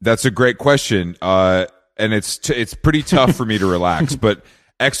relax? That's a great question, and it's pretty tough for me to relax. But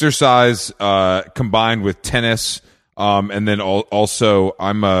exercise combined with tennis, and then also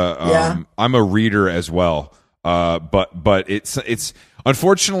I'm a reader as well. But it's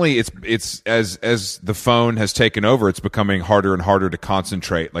unfortunately it's as the phone has taken over, it's becoming harder and harder to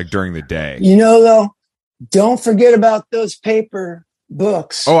concentrate like during the day. Though, don't forget about those paper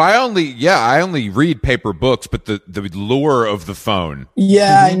books. Oh, I only read paper books, but the lure of the phone.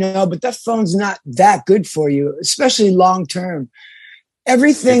 Yeah, I know, but that phone's not that good for you, especially long term.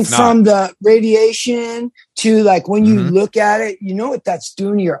 Everything It's not. from the radiation to like when you look at it, you know what that's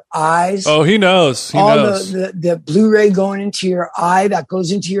doing to your eyes. Oh, he knows. He All knows. the Blu-ray going into your eye that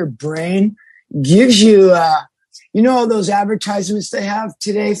goes into your brain gives you, you know, all those advertisements they have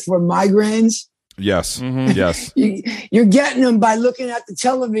today for migraines. Yes. Yes. You're getting them by looking at the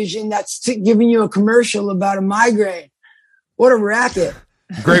television that's giving you a commercial about a migraine. What a racket.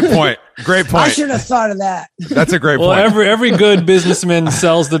 Great point. Great point. I should have thought of that. That's a great Well, point. every good businessman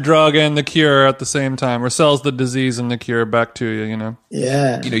sells the drug and the cure at the same time, or sells the disease and the cure back to you, you know?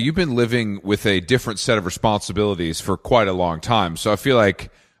 Yeah. You know, you've been living with a different set of responsibilities for quite a long time. So I feel like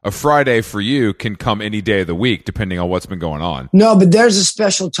a Friday for you can come any day of the week, depending on what's been going on. No, but there's a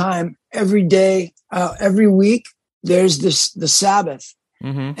special time every day, every week. There's the Sabbath.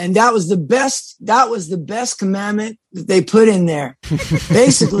 And that was the best commandment that they put in there.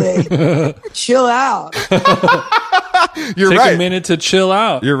 Basically, chill out. You're Take right. a minute to chill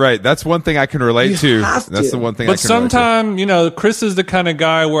out. You're right. That's one thing I can relate You to. have That's to. the one thing But I can relate to. sometimes, you know, Chris is the kind of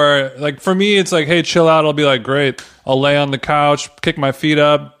guy where, like, for me, it's like, hey, chill out. I'll be like, great. I'll lay on the couch, kick my feet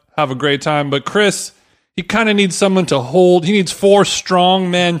up, have a great time. But Chris, he kind of needs someone to hold. He needs 4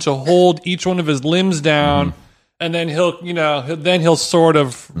 strong men to hold each one of his limbs down. And then he'll sort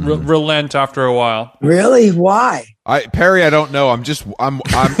of relent after a while. Really? Why? Perry, I don't know. I'm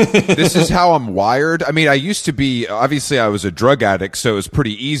this is how I'm wired. I mean, I used to be, obviously I was a drug addict, so it was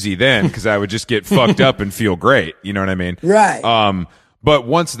pretty easy then because I would just get fucked up and feel great. You know what I mean? Right. But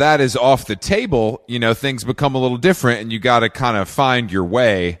once that is off the table, you know, things become a little different and you got to kind of find your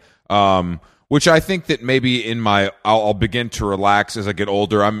way. Which I think that maybe I'll begin to relax as I get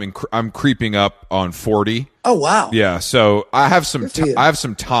older. I'm creeping up on 40. Oh, wow. Yeah, so I have some Good for you. I have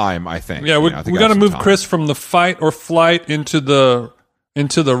some time, I think. Yeah, You we know, I think I got to have some move time. Chris from the fight or flight into the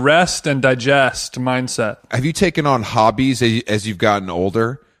rest and digest mindset. Have you taken on hobbies as you've gotten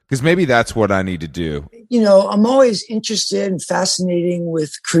older? Because maybe that's what I need to do. You know, I'm always interested and fascinating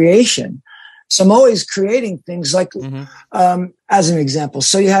with creation. So I'm always creating things like, as an example.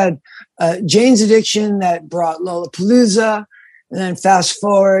 So you had Jane's Addiction that brought Lollapalooza, and then fast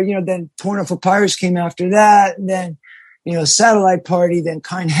forward, you know, then Porno for Pirates came after that, and then, you know, Satellite Party, then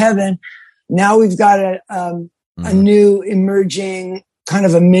Kind Heaven. Now we've got a new emerging kind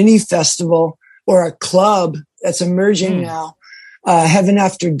of a mini festival or a club that's emerging now, Heaven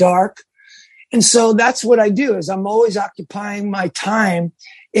After Dark. And so that's what I do is I'm always occupying my time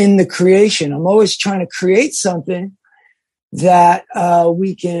in the creation. I'm always trying to create something that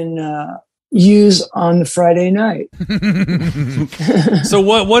we can use on the Friday night. So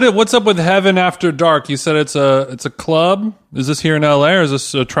what's up with Heaven After Dark? You said it's a club. Is this here in LA or is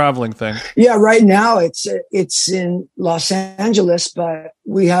this a traveling thing? Yeah, right now it's in Los Angeles, but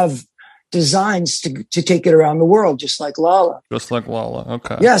we have designs to take it around the world, just like Lala. Just like Lala.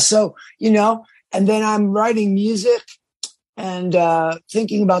 Okay. Yeah, so, you know, and then I'm writing music and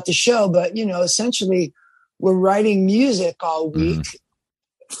thinking about the show, but, you know, essentially we're writing music all week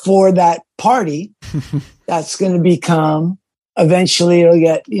for that party that's going to become, eventually it'll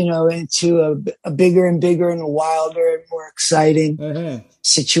get, you know, into a bigger and bigger and a wilder and more exciting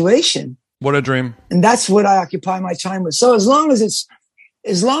situation. What a dream. And that's what I occupy my time with. So as long as it's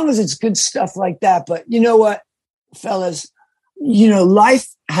good stuff like that, but you know what, fellas, you know, life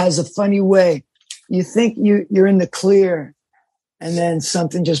has a funny way. You think you're in the clear and then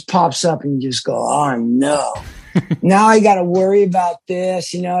something just pops up and you just go, oh no, now I got to worry about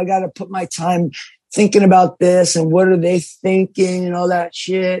this. You know, I got to put my time thinking about this and what are they thinking and all that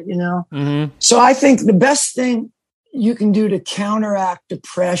shit, you know? Mm-hmm. So I think the best thing you can do to counteract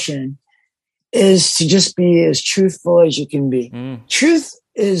depression is to just be as truthful as you can be. Truth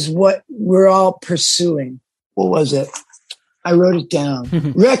is what we're all pursuing. What was it? I wrote it down.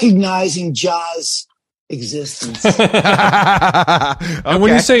 Recognizing Jah's existence. And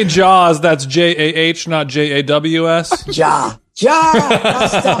when you say Jaws, that's J-A-H, not J-A-W-S? Jah.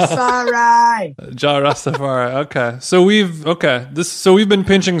 Rastafari. Jah Rastafari. Okay. So we've been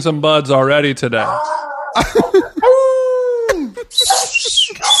pinching some buds already today.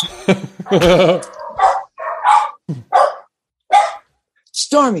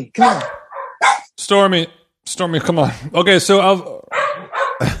 Stormy, come on. Stormy, come on. Okay, so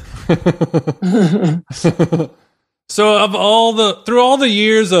through all the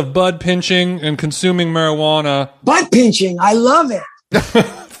years of bud pinching and consuming marijuana, Butt pinching. I love it.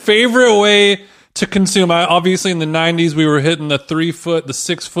 favorite way to consume? Obviously in the 90s we were hitting the 3-foot, the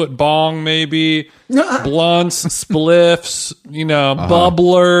 6-foot bong, maybe blunts, spliffs, you know,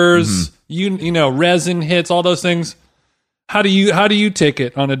 bubblers, you know, resin hits, all those things. How do you take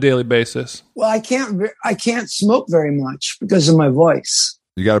it on a daily basis? Well, I can't smoke very much because of my voice.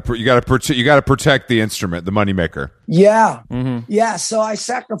 You got to protect the instrument, the moneymaker. Yeah. Mm-hmm. Yeah. So I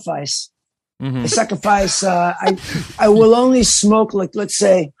sacrifice. Mm-hmm. I sacrifice. I will only smoke, like, let's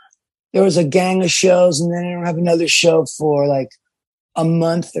say there was a gang of shows and then I don't have another show for like a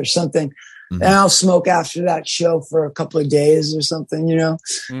month or something. Mm-hmm. And I'll smoke after that show for a couple of days or something,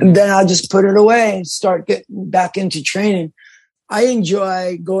 Mm-hmm. and then I'll just put it away and start getting back into training. I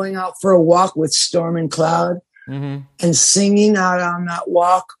enjoy going out for a walk with Storm and Cloud. Mm-hmm. And singing out on that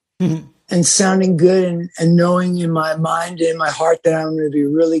walk and sounding good and knowing in my mind and in my heart that I'm going to be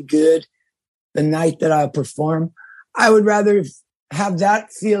really good the night that I perform. I would rather have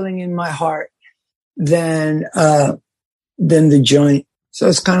that feeling in my heart than the joint. So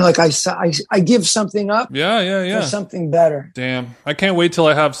it's kind of like I give something up Yeah. for something better. Damn. I can't wait till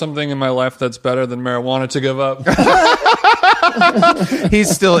I have something in my life that's better than marijuana to give up.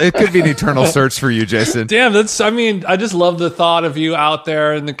 It could be an eternal search for you, Jason. Damn, I just love the thought of you out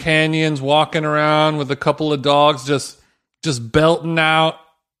there in the canyons walking around with a couple of dogs just belting out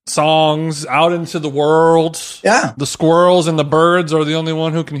songs out into the world. Yeah. The squirrels and the birds are the only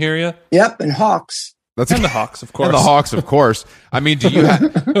one who can hear you. Yep. And hawks. And the hawks, of course. And the hawks, of course. I mean, do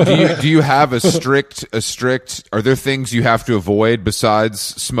you have a strict? Are there things you have to avoid besides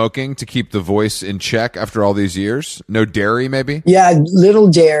smoking to keep the voice in check after all these years? No dairy, maybe. Yeah. Little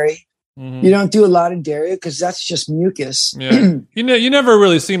dairy. Mm-hmm. You don't do a lot of dairy because that's just mucus. Yeah. You never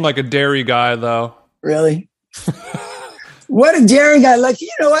really seem like a dairy guy, though. Really? What a dairy guy. Like, you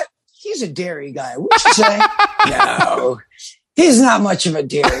know what? He's a dairy guy. Would you say? No. He's not much of a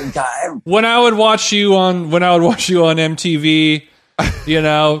dairy guy. When I would watch you on MTV,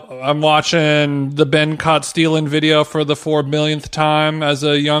 I'm watching the Ben Caught Stealing video for the 4 millionth time as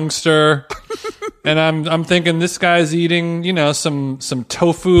a youngster. And I'm thinking this guy's eating, some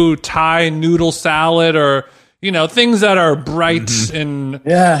tofu Thai noodle salad or, things that are bright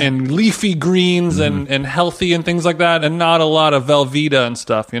and leafy greens and healthy and things like that, and not a lot of Velveeta and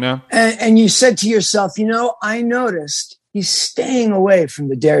stuff, And you said to yourself, I noticed he's staying away from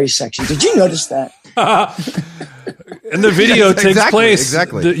the dairy section. Did you notice that? And the video takes place.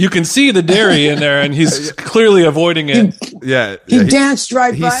 Exactly. You can see the dairy in there, and he's clearly avoiding it. He danced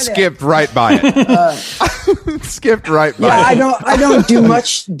right by it. He skipped right by it. Skipped right by it. I don't do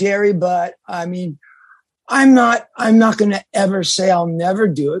much dairy, but I mean, I'm not going to ever say I'll never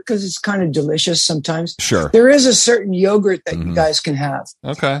do it because it's kind of delicious sometimes. Sure. There is a certain yogurt that you guys can have.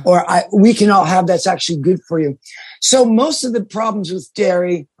 Okay. Or we can all have that's actually good for you. So most of the problems with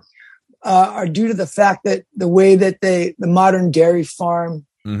dairy are due to the fact that the way that the modern dairy farm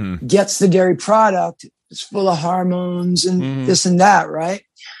gets the dairy product is full of hormones and this and that, right?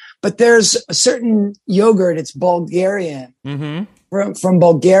 But there's a certain yogurt, it's Bulgarian, from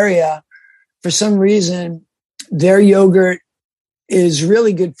Bulgaria. For some reason, their yogurt is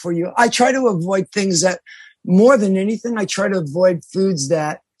really good for you. I try to avoid things that, more than anything, I try to avoid foods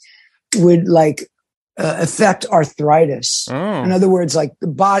that would affect arthritis. Oh. In other words, like the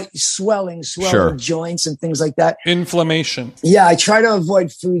body swelling Sure. joints and things like that. Inflammation. Yeah, I try to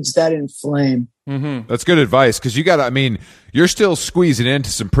avoid foods that inflame. That's good advice because you're still squeezing into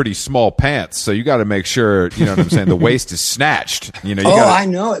some pretty small pants, so you got to make sure, you know what I'm saying, the waist is snatched. I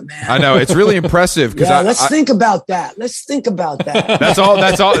know it, man. I know it's really impressive because let's think about that. That's all.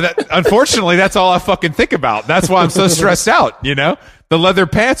 Unfortunately, that's all I fucking think about. That's why I'm so stressed out. The leather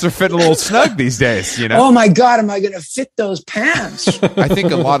pants are fitting a little snug these days. Oh my God, am I going to fit those pants? I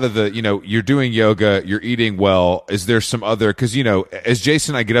think a lot of the, you're doing yoga, you're eating well. Is there some other, because, as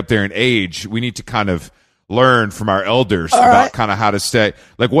Jason and I get up there in age, we need to kind of learn from our elders about kind of how to stay.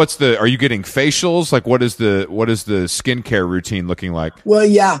 Like, are you getting facials? Like, what is the skincare routine looking like? Well,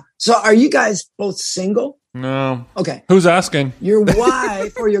 yeah. So are you guys both single? No. Okay. Who's asking? Your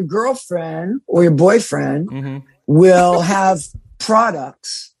wife or your girlfriend or your boyfriend will have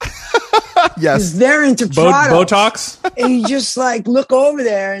products. Yes. They're into products. Botox? And you just look over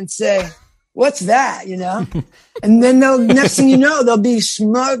there and say, what's that? And then next thing you know, they'll be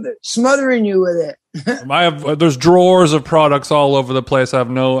smothering you with it. There's drawers of products all over the place.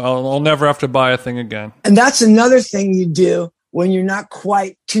 I'll never have to buy a thing again. And that's another thing you do when you're not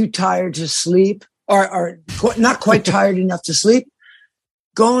quite too tired to sleep or not quite tired enough to sleep.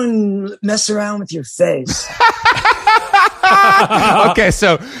 Go and mess around with your face. Okay,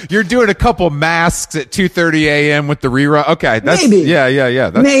 so you're doing a couple masks at 2:30 a.m. with the rerun. Okay, maybe.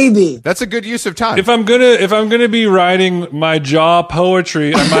 Yeah. Maybe that's a good use of time. If I'm gonna be writing my jaw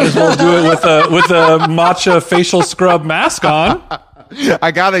poetry, I might as well do it with a matcha facial scrub mask on.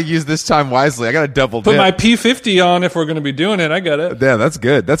 I gotta use this time wisely. I gotta double Put dip. my P50 on if we're going to be doing it. I get it. Yeah, that's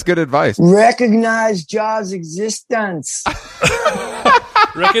good. That's good advice. Recognize Jaws' existence.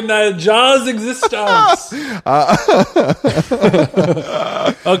 Recognize Jaws' existence.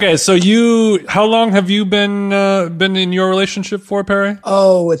 Okay, so how long have you been in your relationship for, Perry?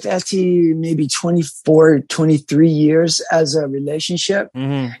 Oh, with Etty, maybe 24, 23 years as a relationship.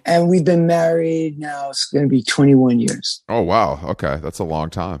 Mm-hmm. And we've been married now. It's going to be 21 years. Oh, wow. Okay. That's a long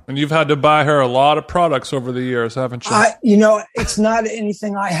time. And you've had to buy her a lot of products over the years, haven't you? It's not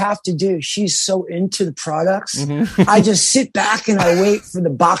anything I have to do. She's so into the products. Mm-hmm. I just sit back and I wait for the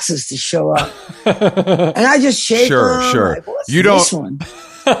boxes to show up. And I just shake them. Sure. Like, what's You this one?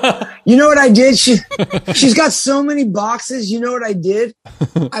 You know what I did? She's got so many boxes. You know what I did?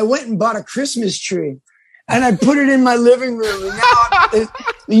 I went and bought a Christmas tree. And I put it in my living room. And now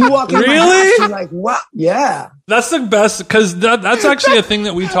you walk in my house, you're like, wow, yeah. That's the best, because that's actually a thing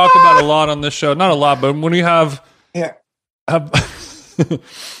that we talk about a lot on this show. Not a lot, but when we have... Here. I'm going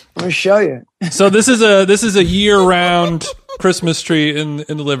to show you. So this is a year-round Christmas tree in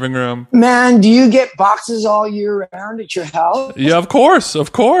the living room. Man, do you get boxes all year round at your house? Yeah, of course.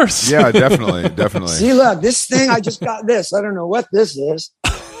 Yeah, definitely. See, look, this thing, I just got this. I don't know what this is.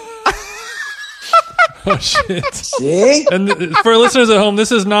 Oh, shit. See? And for listeners at home,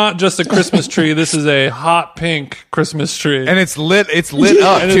 this is not just a Christmas tree. This is a hot pink Christmas tree. And it's lit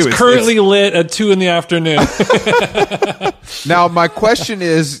up, and too. it's currently lit at 2 p.m. Now, my question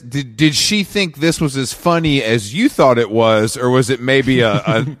is, did she think this was as funny as you thought it was, or was it maybe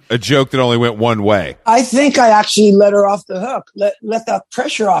a joke that only went one way? I think I actually let her off the hook, let the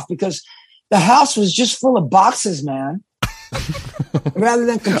pressure off, because the house was just full of boxes, man. Rather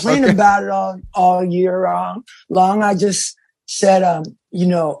than complain about it all year long, I just said,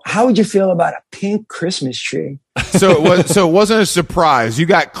 how would you feel about a pink Christmas tree? So it wasn't a surprise. You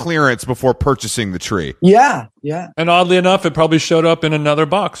got clearance before purchasing the tree. Yeah. And oddly enough, it probably showed up in another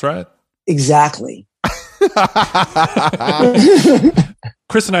box, right? Exactly.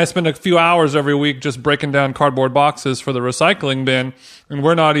 Chris and I spend a few hours every week just breaking down cardboard boxes for the recycling bin, and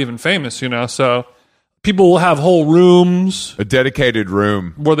we're not even famous, so people will have whole rooms, a dedicated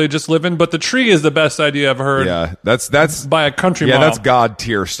room where they just live in. But the tree is the best idea I've heard. Yeah, that's by a country mile. That's God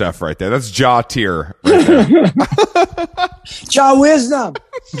tier stuff right there. That's Jaw tier. Right there. Jaw wisdom.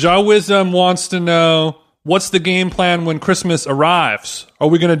 Jaw wisdom wants to know, what's the game plan when Christmas arrives? Are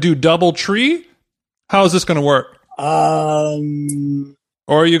we going to do double tree? How is this going to work? Or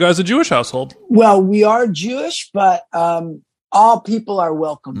are you guys a Jewish household? Well, we are Jewish, but all people are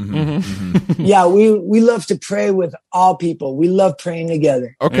welcome. Mm-hmm. Yeah, we love to pray with all people. We love praying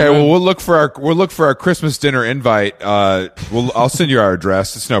together. Okay, well we'll look for our Christmas dinner invite. I'll send you our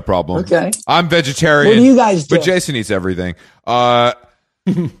address. It's no problem. Okay. I'm vegetarian. What do you guys do? But Jason eats everything. I'm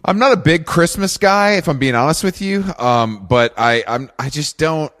not a big Christmas guy, if I'm being honest with you. But I just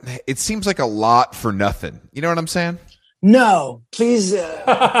don't. It seems like a lot for nothing. You know what I'm saying? No, please Make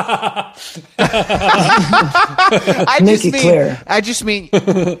it clear. I just mean,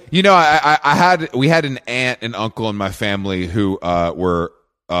 we had an aunt and uncle in my family who were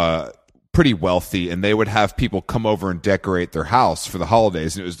pretty wealthy, and they would have people come over and decorate their house for the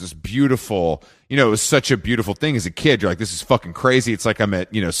holidays, and it was this beautiful. It was such a beautiful thing as a kid. You're like, this is fucking crazy. It's like I'm at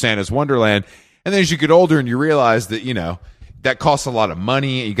Santa's Wonderland. And then as you get older and you realize that that costs a lot of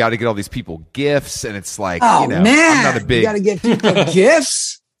money. You got to get all these people gifts, and it's like, man, I'm not a big. You got to get people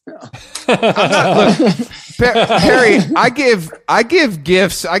gifts. Perry, I give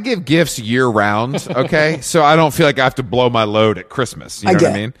gifts year round. Okay, so I don't feel like I have to blow my load at Christmas. You know what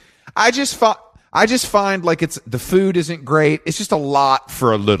I mean? I just find like the food isn't great. It's just a lot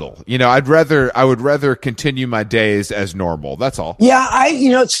for a little. I would rather continue my days as normal. That's all. Yeah,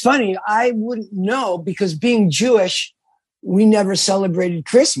 it's funny. I wouldn't know, because being Jewish, we never celebrated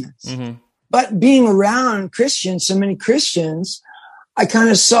Christmas. Mm-hmm. But being around Christians, so many Christians, I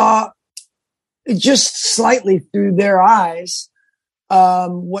kind of saw just slightly through their eyes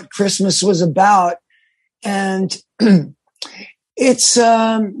what Christmas was about. And it's,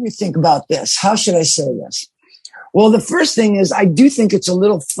 let me think about this. How should I say this? Well, the first thing is, I do think it's a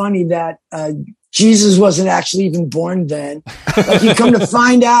little funny that Jesus wasn't actually even born then. Like, you come to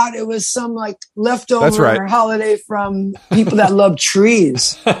find out it was some leftover holiday from people that love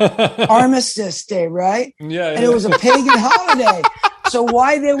trees. Armistice Day, right? Yeah. And it was a pagan holiday. So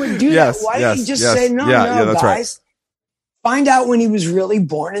why they would do that? Why didn't you just say, no, guys, right. Find out when he was really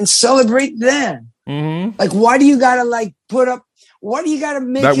born and celebrate then? Mm-hmm. Like, why do you got to why do you got to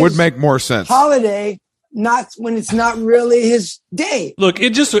make that would make more sense holiday not when it's not really his day. Look,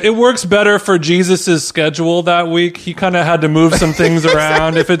 it works better for Jesus's schedule that week. He kind of had to move some things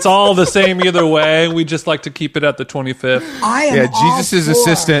around. If it's all the same either way, we just like to keep it at the 25th. I am Jesus'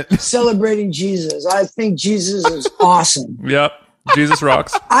 assistant celebrating Jesus. I think Jesus is awesome. Yep. Jesus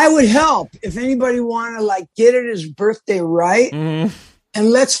rocks. I would help if anybody want to like get it his birthday right, and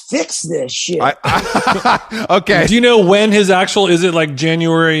let's fix this shit. Okay. Do you know when his actual, is it like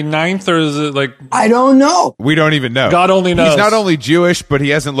January 9th or is it like? I don't know. We don't even know. God only knows. He's not only Jewish, but he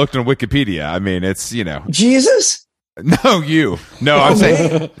hasn't looked on Wikipedia. I mean, it's, Jesus? No, you. No, I'm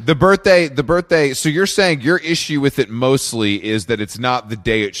saying the birthday. So you're saying your issue with it mostly is that it's not the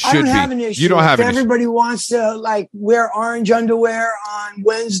day it should be. I don't have an issue. You don't have an issue. Everybody wants to like wear orange underwear on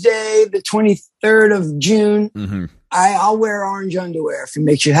Wednesday, the 23rd of June. Mm-hmm. I'll wear orange underwear if it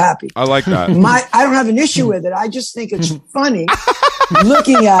makes you happy. I like that. I don't have an issue with it. I just think it's funny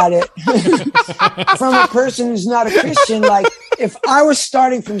looking at it from a person who's not a Christian. Like if I was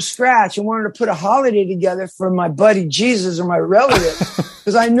starting from scratch and wanted to put a holiday together for my buddy Jesus or my relative,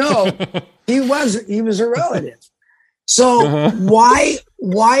 because I know he was a relative. So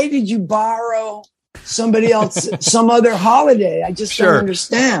why did you borrow somebody else, some other holiday? I just don't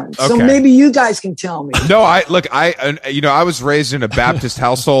understand. So maybe you guys can tell me. No, I was raised in a Baptist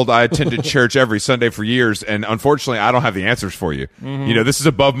household. I attended church every Sunday for years, and unfortunately, I don't have the answers for you. This is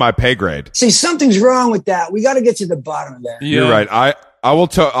above my pay grade. See, something's wrong with that. We got to get to the bottom of that. Yeah. You're right. I will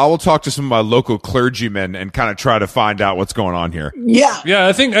talk to some of my local clergymen and kind of try to find out what's going on here. Yeah. Yeah,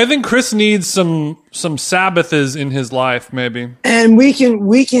 I think Chris needs some Sabbaths in his life, maybe. And we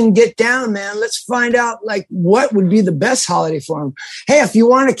can get down, man. Let's find out like what would be the best holiday for him. Hey, if you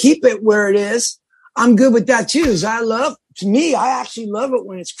want to keep it where it is, I'm good with that too. I actually love it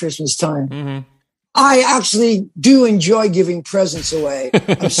when it's Christmas time. Mm-hmm. I actually do enjoy giving presents away.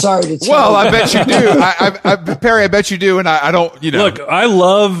 I'm sorry to tell you. Well, I bet you do. Perry, I bet you do. And I don't,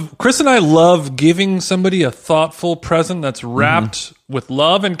 Look, Chris and I love giving somebody a thoughtful present that's wrapped with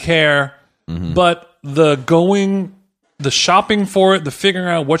love and care, but the shopping for it, the figuring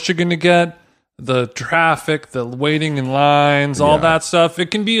out what you're going to get, the traffic, the waiting in lines, all that stuff,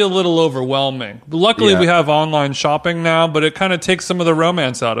 it can be a little overwhelming. Luckily, we have online shopping now, but it kind of takes some of the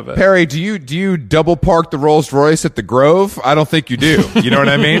romance out of it. Perry, do you double park the Rolls Royce at the Grove? I don't think you do. You know what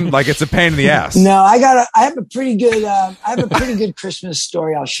I mean? Like it's a pain in the ass. No, I have a pretty good Christmas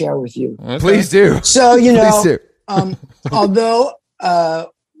story I'll share with you. Okay. Please do. So although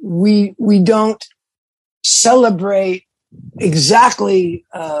we don't celebrate exactly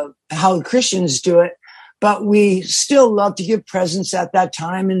how Christians do it, but we still love to give presents at that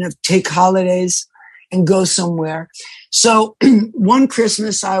time and take holidays and go somewhere. So one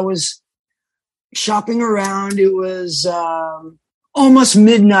Christmas I was shopping around. It was almost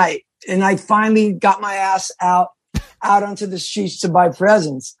midnight, and I finally got my ass out onto the streets to buy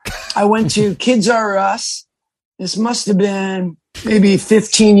presents. I went to Kids R Us. This must have been maybe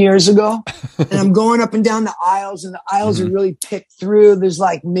 15 years ago. And I'm going up and down the aisles, and the aisles are really picked through. There's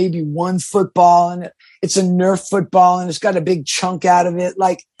like maybe one football, and it's a Nerf football, and it's got a big chunk out of it.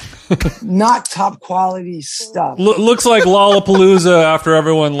 Like not top quality stuff. Looks like Lollapalooza after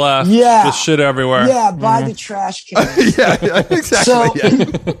everyone left. Yeah. There's shit everywhere. Yeah. Buy the trash can. Yeah, exactly. So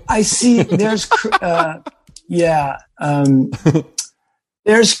I see there's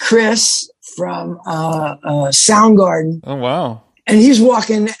there's Chris from Soundgarden. Oh wow! And he's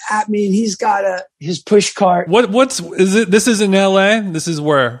walking at me, and he's got his push cart. Is it? This is in L.A. This is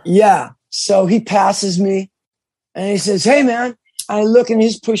where? Yeah. So he passes me, and he says, "Hey, man." I look in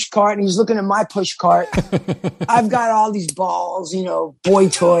his push cart, and he's looking at my push cart. I've got all these balls, boy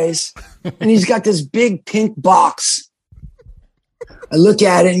toys, and he's got this big pink box. I look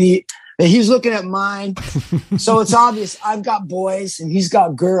at it, and he's looking at mine. So it's obvious I've got boys and he's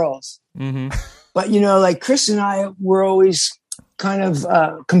got girls. Mm-hmm. But, like Chris and I were always kind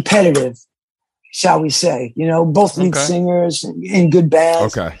of competitive, shall we say, both lead singers in good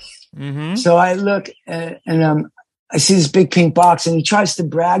bands. Okay. Mm-hmm. So I look and I see this big pink box, and he tries to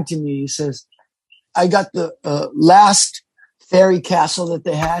brag to me. He says, I got the last fairy castle that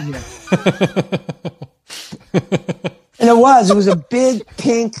they had here. And it was a big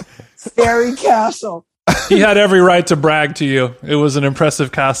pink fairy castle. He had every right to brag to you. It was an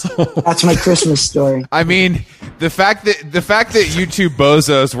impressive castle. That's my Christmas story. I mean, the fact that you two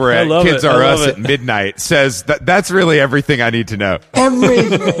bozos were at Kids R Us at midnight says that's really everything I need to know.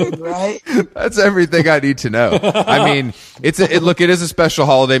 Everything, right? That's everything I need to know. I mean, it is a special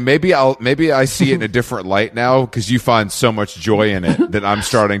holiday. Maybe I see it in a different light now because you find so much joy in it that I'm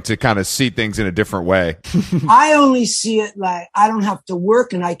starting to kind of see things in a different way. I only see it like I don't have to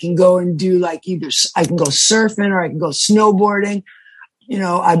work, and I can go and do like I can go surfing or I can go snowboarding. You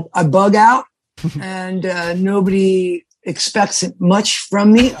know, I bug out and nobody expects much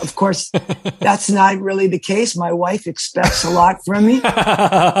from me. Of course, that's not really the case. My wife expects a lot from me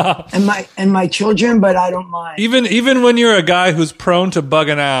and my children, but I don't mind. Even when you're a guy who's prone to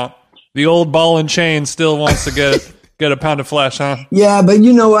bugging out, the old ball and chain still wants to get a pound of flesh, huh? Yeah, but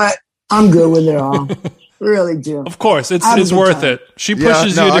you know what? I'm good with it all. Really do. Of course, it's worth it. She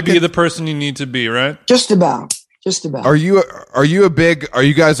pushes you to be the person you need to be, right? Just about. Are you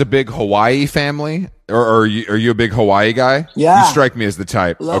guys a big Hawaii family? Or are you a big Hawaii guy? Yeah. You strike me as the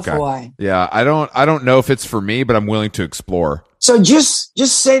type. Love Hawaii. Yeah, I don't know if it's for me, but I'm willing to explore. So just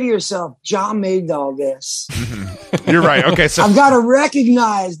say to yourself, Ja made all this. You're right. Okay, so I've got to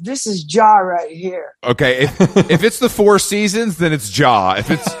recognize this is Ja right here. Okay, if it's the Four Seasons, then it's Ja.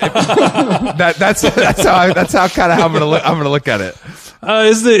 That's how kind of how I'm gonna look at it.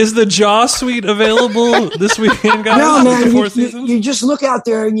 Is the Jaw Suite available this weekend, guys? No, man. Four Seasons? You just look out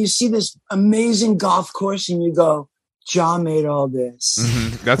there and you see this amazing golf course, and you go, Ja made all this.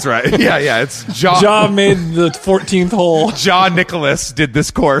 Mm-hmm. That's right. Yeah. It's Ja. Ja made the 14th hole. Ja Nicholas did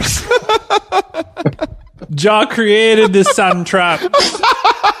this course. Ja created this sun trap.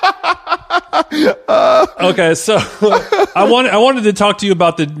 Okay, so I wanted to talk to you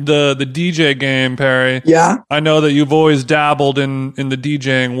about the DJ game, Perry. Yeah. I know that you've always dabbled in the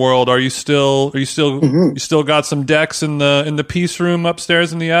DJing world. Are you still you still got some decks in the peace room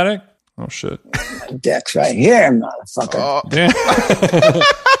upstairs in the attic? Oh shit. Deck's right here, motherfucker. Oh. Damn.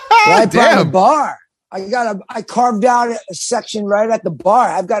 Right by the bar. I carved out a section right at the bar.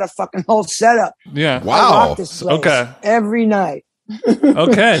 I've got a fucking whole setup. Yeah. I rock this place every night.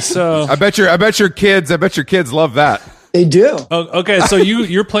 Okay, so I bet your kids love that. They do. Okay, so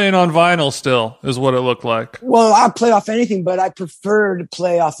you're playing on vinyl still, is what it looked like. Well, I play off anything, but I prefer to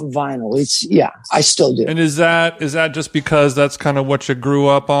play off of vinyl. I still do. And is that just because that's kind of what you grew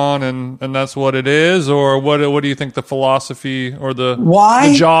up on, and that's what it is, or what do you think the philosophy or why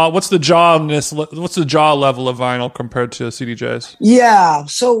the jaw? What's the jaw level of vinyl compared to CDJs? Yeah.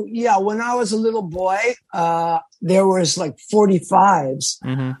 So when I was a little boy, there was like 45s.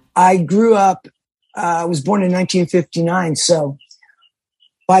 Mm-hmm. I grew up. I was born in 1959. So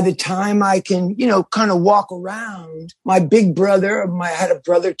by the time I can, kind of walk around, my big brother, I had a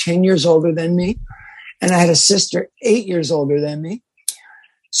brother 10 years older than me, and I had a sister 8 years older than me.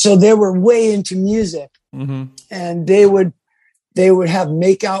 So they were way into music, mm-hmm. and they would have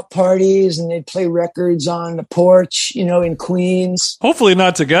makeout parties, and they'd play records on the porch, in Queens. Hopefully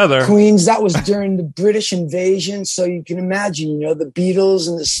not together. Queens, that was during the British invasion. So you can imagine, the Beatles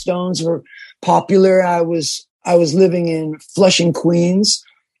and the Stones were popular. I was living in Flushing, Queens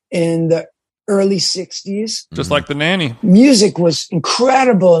in the early 60s. Just like the nanny. Music was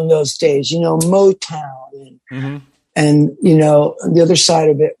incredible in those days, Motown and on the other side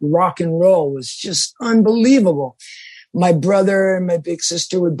of it, rock and roll was just unbelievable. My brother and my big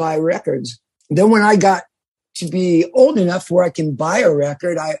sister would buy records. Then when I got to be old enough where I can buy a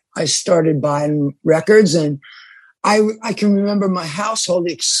record, I started buying records, and I can remember my household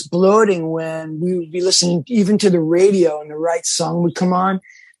exploding when we would be listening even to the radio and the right song would come on.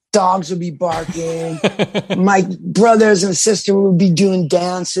 Dogs would be barking. My brothers and sister would be doing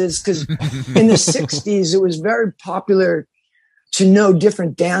dances because in the 60s, it was very popular to know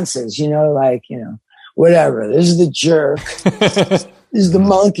different dances, whatever. This is the jerk. This is the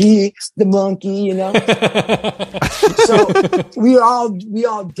monkey, So we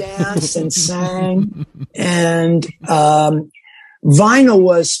all danced and sang, and vinyl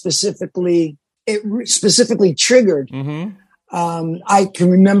was specifically triggered. Mm-hmm. I can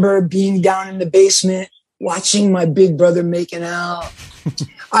remember being down in the basement watching my big brother making out.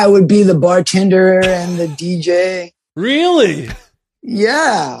 I would be the bartender and the DJ. Really?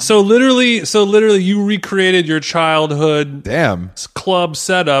 Yeah. So literally you recreated your childhood club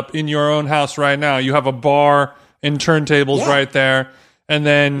setup in your own house right now. You have a bar and turntables right there. And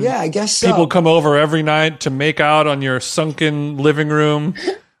then I guess so. People come over every night to make out on your sunken living room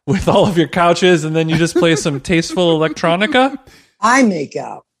with all of your couches, and then you just play some tasteful electronica? I make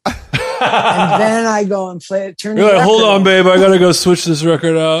out. And then I go and play it. You're like, hold on, babe. I gotta go switch this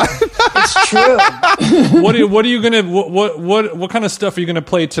record out. It's true. What kind of stuff are you gonna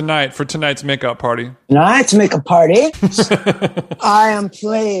play tonight for tonight's makeup party? Tonight's makeup party, I am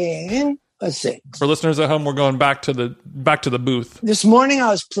playing. Let's see. For listeners at home, we're going back to the booth. This morning I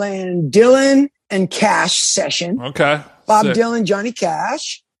was playing Dylan and Cash session. Okay. Bob Sick. Dylan, Johnny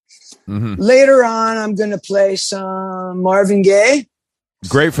Cash. Mm-hmm. Later on, I'm going to play some Marvin Gaye.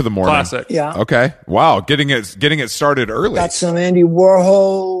 Great for the morning. Classic. Yeah. Okay. Wow. Getting it started early. Got some Andy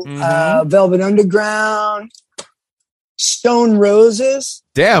Warhol, Velvet Underground, Stone Roses,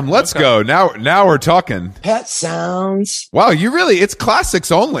 Damn. Let's go. Now we're talking. Pet Sounds, Wow. It's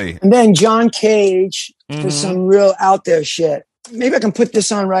classics only. and then John Cage for some real out there shit. Maybe I can put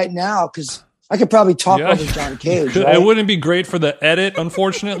this on right now because I could probably talk over John Cage. Right? It wouldn't be great for the edit,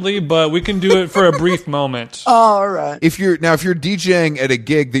 unfortunately, but we can do it for a brief moment. Oh, all right. If you're DJing at a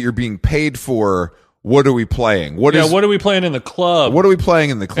gig that you're being paid for, what are we playing? What are we playing in the club? What are we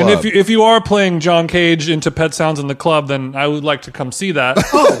playing in the club? And if you are playing John Cage into Pet Sounds in the club, then I would like to come see that.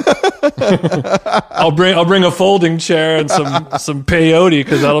 I'll bring a folding chair and some peyote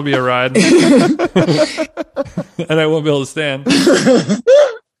because that'll be a ride, and I won't be able to stand.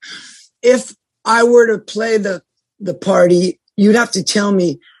 If I were to play the party, you'd have to tell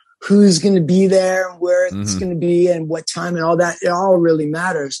me who's going to be there, where it's going to be, and what time, and all that. It all really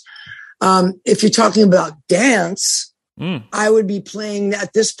matters. If you're talking about dance, I would be playing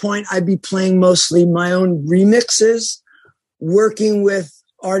at this point. I'd be playing mostly my own remixes, working with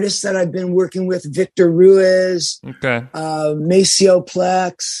artists that I've been working with: Victor Ruiz, Maceo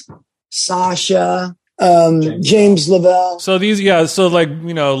Plex, Sasha. James Lavelle. So these, late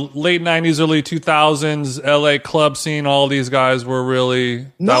 90s, early 2000s, LA club scene, all these guys were really,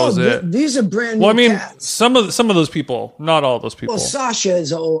 that was it. These are brand new cats. some of those people, not all those people. Well, Sasha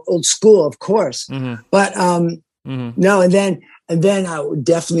is old school, of course. But, no, and then I would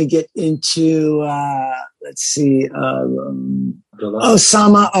definitely get into,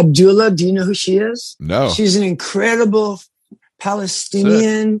 Osama Abdullah. Do you know who she is? No. She's an incredible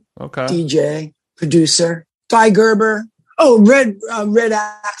Palestinian DJ. Producer Guy Gerber. Oh, Red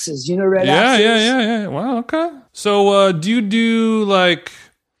Axes. You know Red Axes? Yeah. Wow. Okay. So, do you do like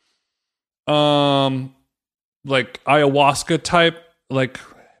ayahuasca type, like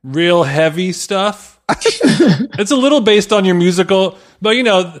real heavy stuff? It's a little based on your musical, but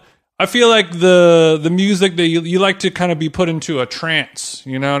I feel like the music that you like to kind of be put into a trance.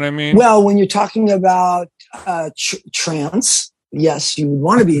 You know what I mean? Well, when you're talking about trance. Yes, you would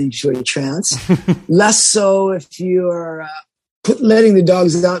want to be into a trance. Less so if you're letting the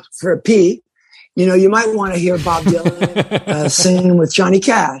dogs out for a pee. You might want to hear Bob Dylan singing with Johnny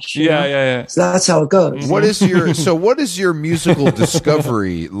Cash. Yeah. So that's how it goes. What is your musical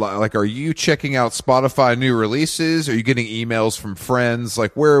discovery like? Are you checking out Spotify new releases? Are you getting emails from friends?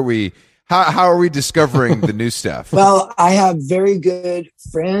 Like, where are we? How are we discovering the new stuff? Well, I have very good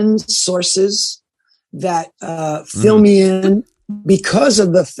friends, sources that fill me in. Because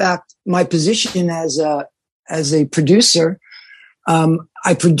of the fact my position as a producer,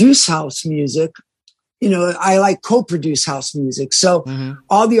 I produce house music. I like co-produce house music. So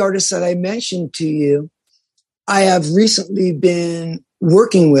all the artists that I mentioned to you, I have recently been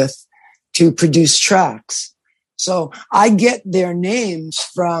working with to produce tracks. So I get their names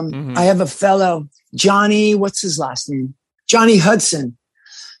from, I have a fellow, Johnny, what's his last name? Johnny Hudson.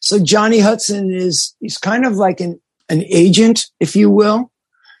 So Johnny Hudson he's kind of like an agent, if you will,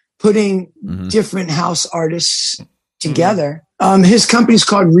 putting different house artists together. His company's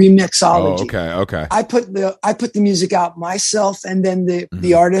called Remixology. Oh, okay. I put the music out myself, and then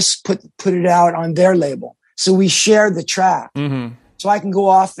the artists put it out on their label. So we share the track. So I can go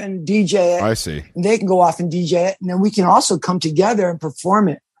off and DJ it. I see. And they can go off and DJ it, and then we can also come together and perform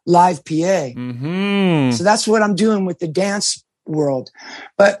it live PA. So that's what I'm doing with the dance world.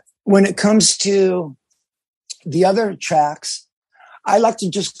 But when it comes to the other tracks, I like to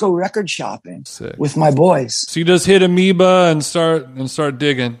just go record shopping with my boys. So you just hit Amoeba and start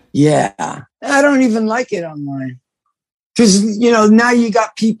digging. Yeah. I don't even like it online. Because, now you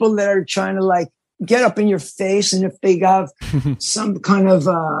got people that are trying to like get up in your face. And if they have some kind of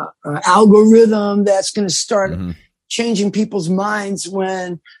algorithm that's going to start changing people's minds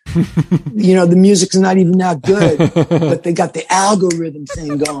when, the music's not even that good, but they got the algorithm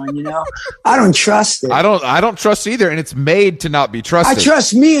thing going, I don't trust it. I don't trust either. And it's made to not be trusted. I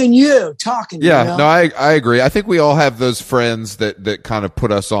trust me and you talking. Yeah, no, I agree. I think we all have those friends that kind of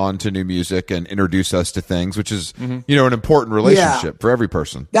put us on to new music and introduce us to things, which is, an important relationship for every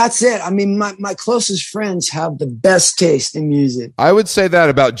person. That's it. I mean, my closest friends have the best taste in music. I would say that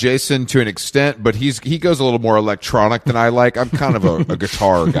about Jason to an extent, but he goes a little more electronic than I like. I'm kind of a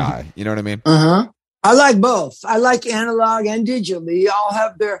guitar guy. You know what I mean? I like both. I like analog and digital. They all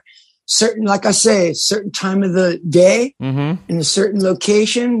have their certain, like I say, certain time of the day in a certain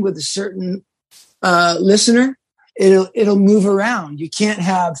location with a certain listener. It'll move around. You can't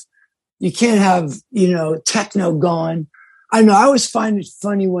have techno going I know. I always find it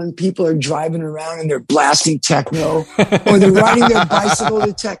funny when people are driving around and they're blasting techno or they're riding their bicycle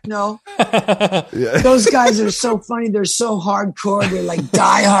to techno. Yeah. Those guys are so funny. They're so hardcore. They're like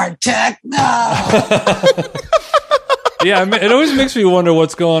diehard techno. Yeah, I mean, it always makes me wonder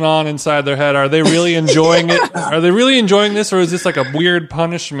what's going on inside their head. Are they really enjoying it? Are they really enjoying this, or is this like a weird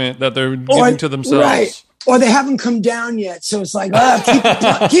punishment that they're giving to themselves? Right. Or they haven't come down yet, so it's like,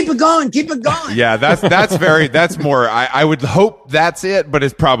 keep it going, keep it going. Yeah, that's more. I would hope that's it, but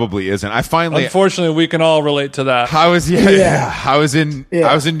it probably isn't. Unfortunately, we can all relate to that. I was in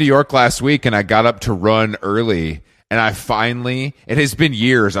New York last week, and I got up to run early, and it has been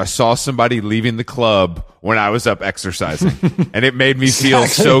years. I saw somebody leaving the club when I was up exercising, and it made me feel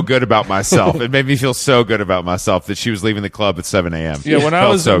so good about myself. It made me feel so good about myself that she was leaving the club at 7 a.m. Yeah, when I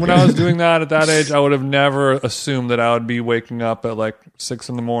was doing that at that age, I would have never assumed that I would be waking up at like 6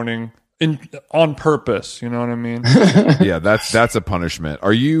 a.m. on purpose. You know what I mean? Yeah, that's a punishment.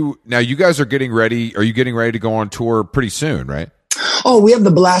 You guys are getting ready? Are you getting ready to go on tour pretty soon? Right? Oh, we have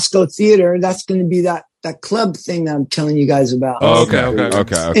the Belasco Theater. That's going to be that club thing that I'm telling you guys about. Oh,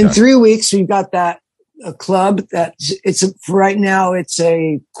 okay. In 3 weeks, we've got a club for right now. It's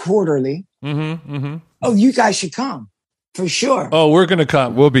a quarterly. Mm-hmm, mm-hmm. Oh, you guys should come for sure. Oh, we're gonna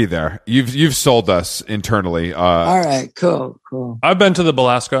come. We'll be there. You've sold us internally. All right, cool. I've been to the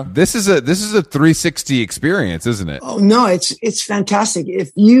Belasco. This is a 360 experience, isn't it? Oh no, it's fantastic.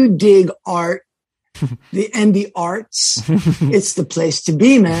 If you dig art, the arts, it's the place to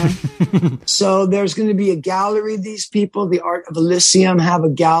be, man. So there's going to be a gallery. These people, the Art of Elysium, have a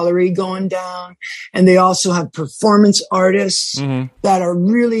gallery going down, and they also have performance artists that are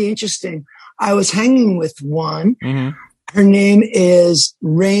really interesting. I was hanging with one. Mm-hmm. Her name is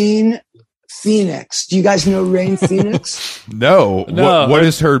Rain Phoenix. Do you guys know Rain Phoenix? No. What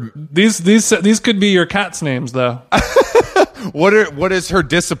is her? These could be your cat's names, though. What is her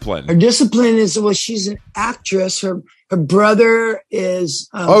discipline? Her discipline is, she's an actress. Her brother is.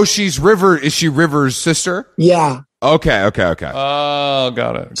 She's River. Is she River's sister? Yeah. Okay. Oh,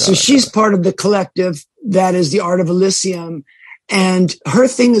 got it. So she's part of the collective that is the Art of Elysium. And her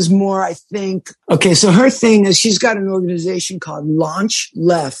thing is more, I think. Okay, so her thing is she's got an organization called Launch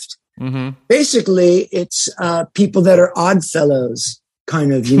Left. Mm-hmm. Basically, it's people that are odd fellows,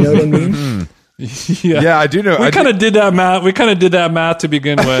 kind of. You know what I mean? Yeah, I do know. We kind of did that math to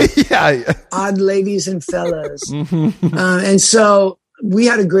begin with. Yeah, odd ladies and fellows, and so we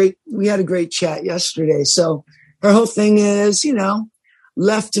had a great chat yesterday. So her whole thing is,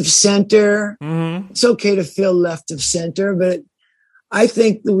 left of center. Mm-hmm. It's okay to feel left of center, but I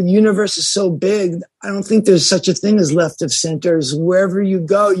think the universe is so big. I don't think there's such a thing as left of center. Wherever you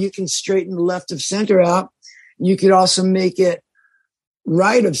go, you can straighten the left of center out. You could also make it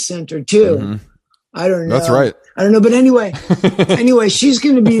right of center too. Mm-hmm. I don't know. That's right. I don't know. But anyway, she's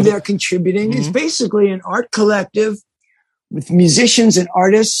going to be there contributing. Mm-hmm. It's basically an art collective with musicians and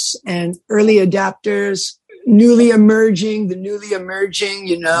artists and early adapters, the newly emerging, the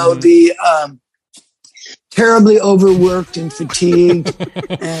terribly overworked and fatigued.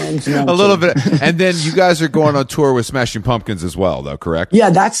 And a little bit. And then you guys are going on tour with Smashing Pumpkins as well, though, correct? Yeah,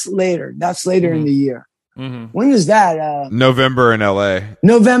 that's later. In the year. Mm-hmm. When is that? November in LA.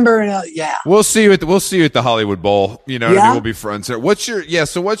 Yeah. We'll see you at the Hollywood Bowl. You know what I mean? We'll be friends there. What's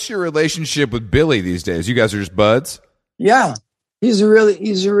your relationship with Billy these days? You guys are just buds? Yeah. He's a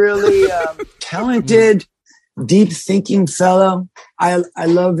really talented, deep thinking fellow. I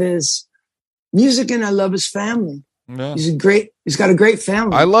love his music and I love his family. Yeah. He's got a great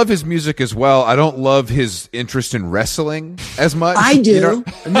family. I love his music as well. I don't love his interest in wrestling as much. I do.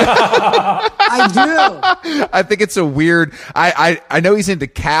 I do. I think it's a weird. I know he's into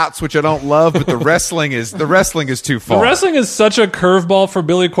cats, which I don't love, but the wrestling is too far. The wrestling is such a curveball for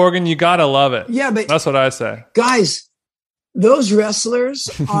Billy Corgan. You gotta love it. Yeah, but that's what I say, guys. Those wrestlers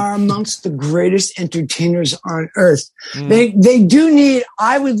are amongst the greatest entertainers on earth. They do need,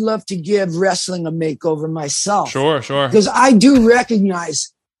 I would love to give wrestling a makeover myself. Sure. Because I do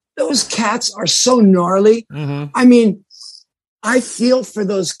recognize those cats are so gnarly. Mm-hmm. I mean, I feel for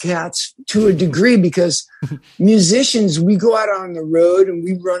those cats to a degree because musicians, we go out on the road and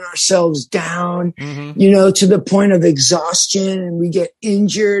we run ourselves down, to the point of exhaustion and we get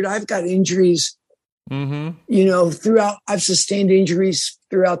injured. I've got injuries. Mm-hmm. I've sustained injuries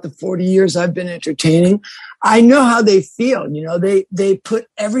throughout the 40 years I've been entertaining. I know how they feel. They put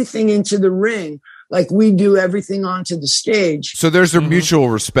everything into the ring like we do everything onto the stage. So there's a mutual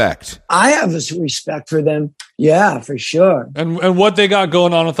respect. I have a respect for them. Yeah, for sure. And what they got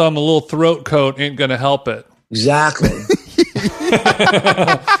going on with them, a little throat coat ain't going to help it. Exactly.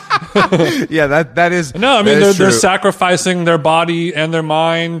 Yeah, that is No, I mean that is they're true. sacrificing their body and their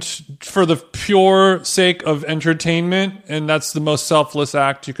mind for the pure sake of entertainment, and that's the most selfless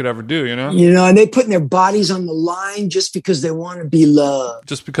act you could ever do. You know, And they putting their bodies on the line just because they want to be loved.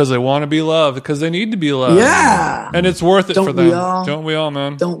 just because they want to be loved, because they need to be loved. Yeah. and it's worth it Don't for we them. all? Don't we all,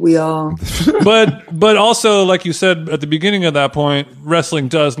 man? Don't we all? But also, like you said at the beginning of that point, wrestling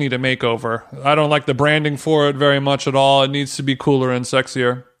does need a makeover. I don't like the branding for it very much at all. It needs to be cooler and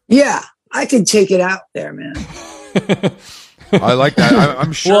sexier. Yeah, I can take it out there, man. I like that.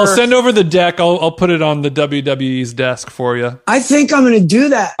 I'm sure. Well, send over the deck. I'll put it on the WWE's desk for you. I think I'm going to do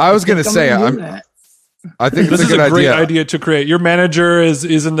that. I was going to say, I'm I'm. gonna do that. I think This it's is a a good great idea to create. Your manager is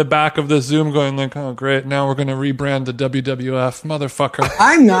in the back of the Zoom going like, oh, great. Now we're going to rebrand the WWF. Motherfucker.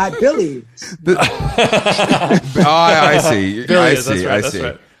 I'm not Billy. I see. There I it is. see. That's right, I that's see.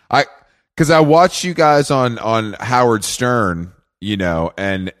 right. Because I watched you guys on Howard Stern,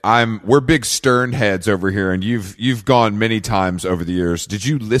 and we're big Stern heads over here, and you've gone many times over the years. Did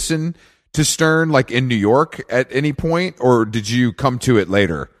you listen to Stern like in New York at any point, or did you come to it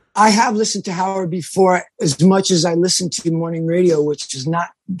later? I have listened to Howard before as much as I listen to morning radio, which is not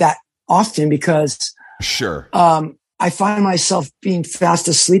that often because Sure. I find myself being fast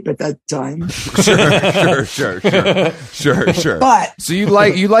asleep at that time. Sure. But So you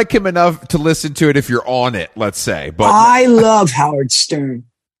like him enough to listen to it if you're on it, let's say. But I love Howard Stern.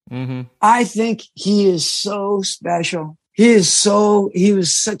 Mm-hmm. I think he is so special. He was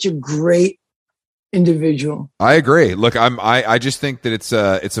such a great individual. I agree. Look, I just think that it's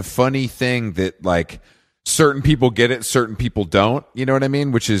a funny thing that like certain people get it, certain people don't. You know what I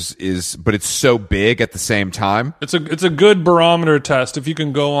mean? Which is but it's so big at the same time. It's a good barometer test if you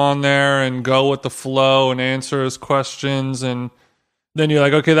can go on there and go with the flow and answer his questions, and then you're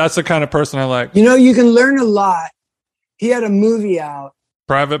like, okay, that's the kind of person I like. You can learn a lot. He had a movie out,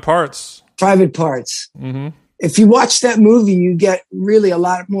 Private Parts. Private Parts. Mm-hmm. If you watch that movie, you get really a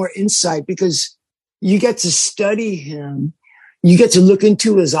lot more insight because you get to study him. You get to look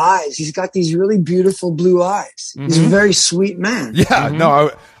into his eyes. He's got these really beautiful blue eyes. He's a very sweet man. Yeah,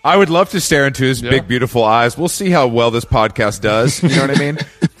 no, I would love to stare into his big, beautiful eyes. We'll see how well this podcast does. You know what I mean?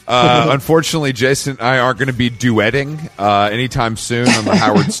 Unfortunately, Jason and I aren't going to be duetting anytime soon on the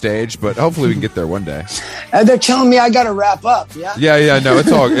Howard stage, but hopefully we can get there one day. And they're telling me I got to wrap up. Yeah. Yeah. No,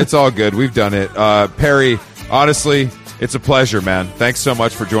 it's all good. We've done it. Perry, honestly, it's a pleasure, man. Thanks so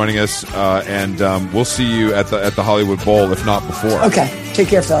much for joining us, and we'll see you at the Hollywood Bowl, if not before. Okay. Take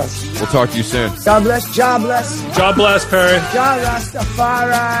care, fellas. We'll talk to you soon. God bless. God bless. God bless, Perry. God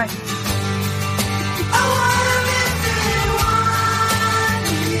Rastafari.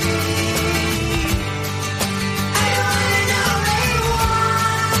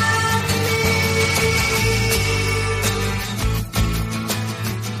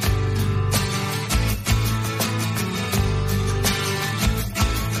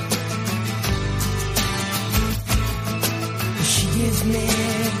 She gets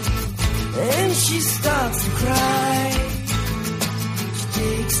mad and she starts to cry.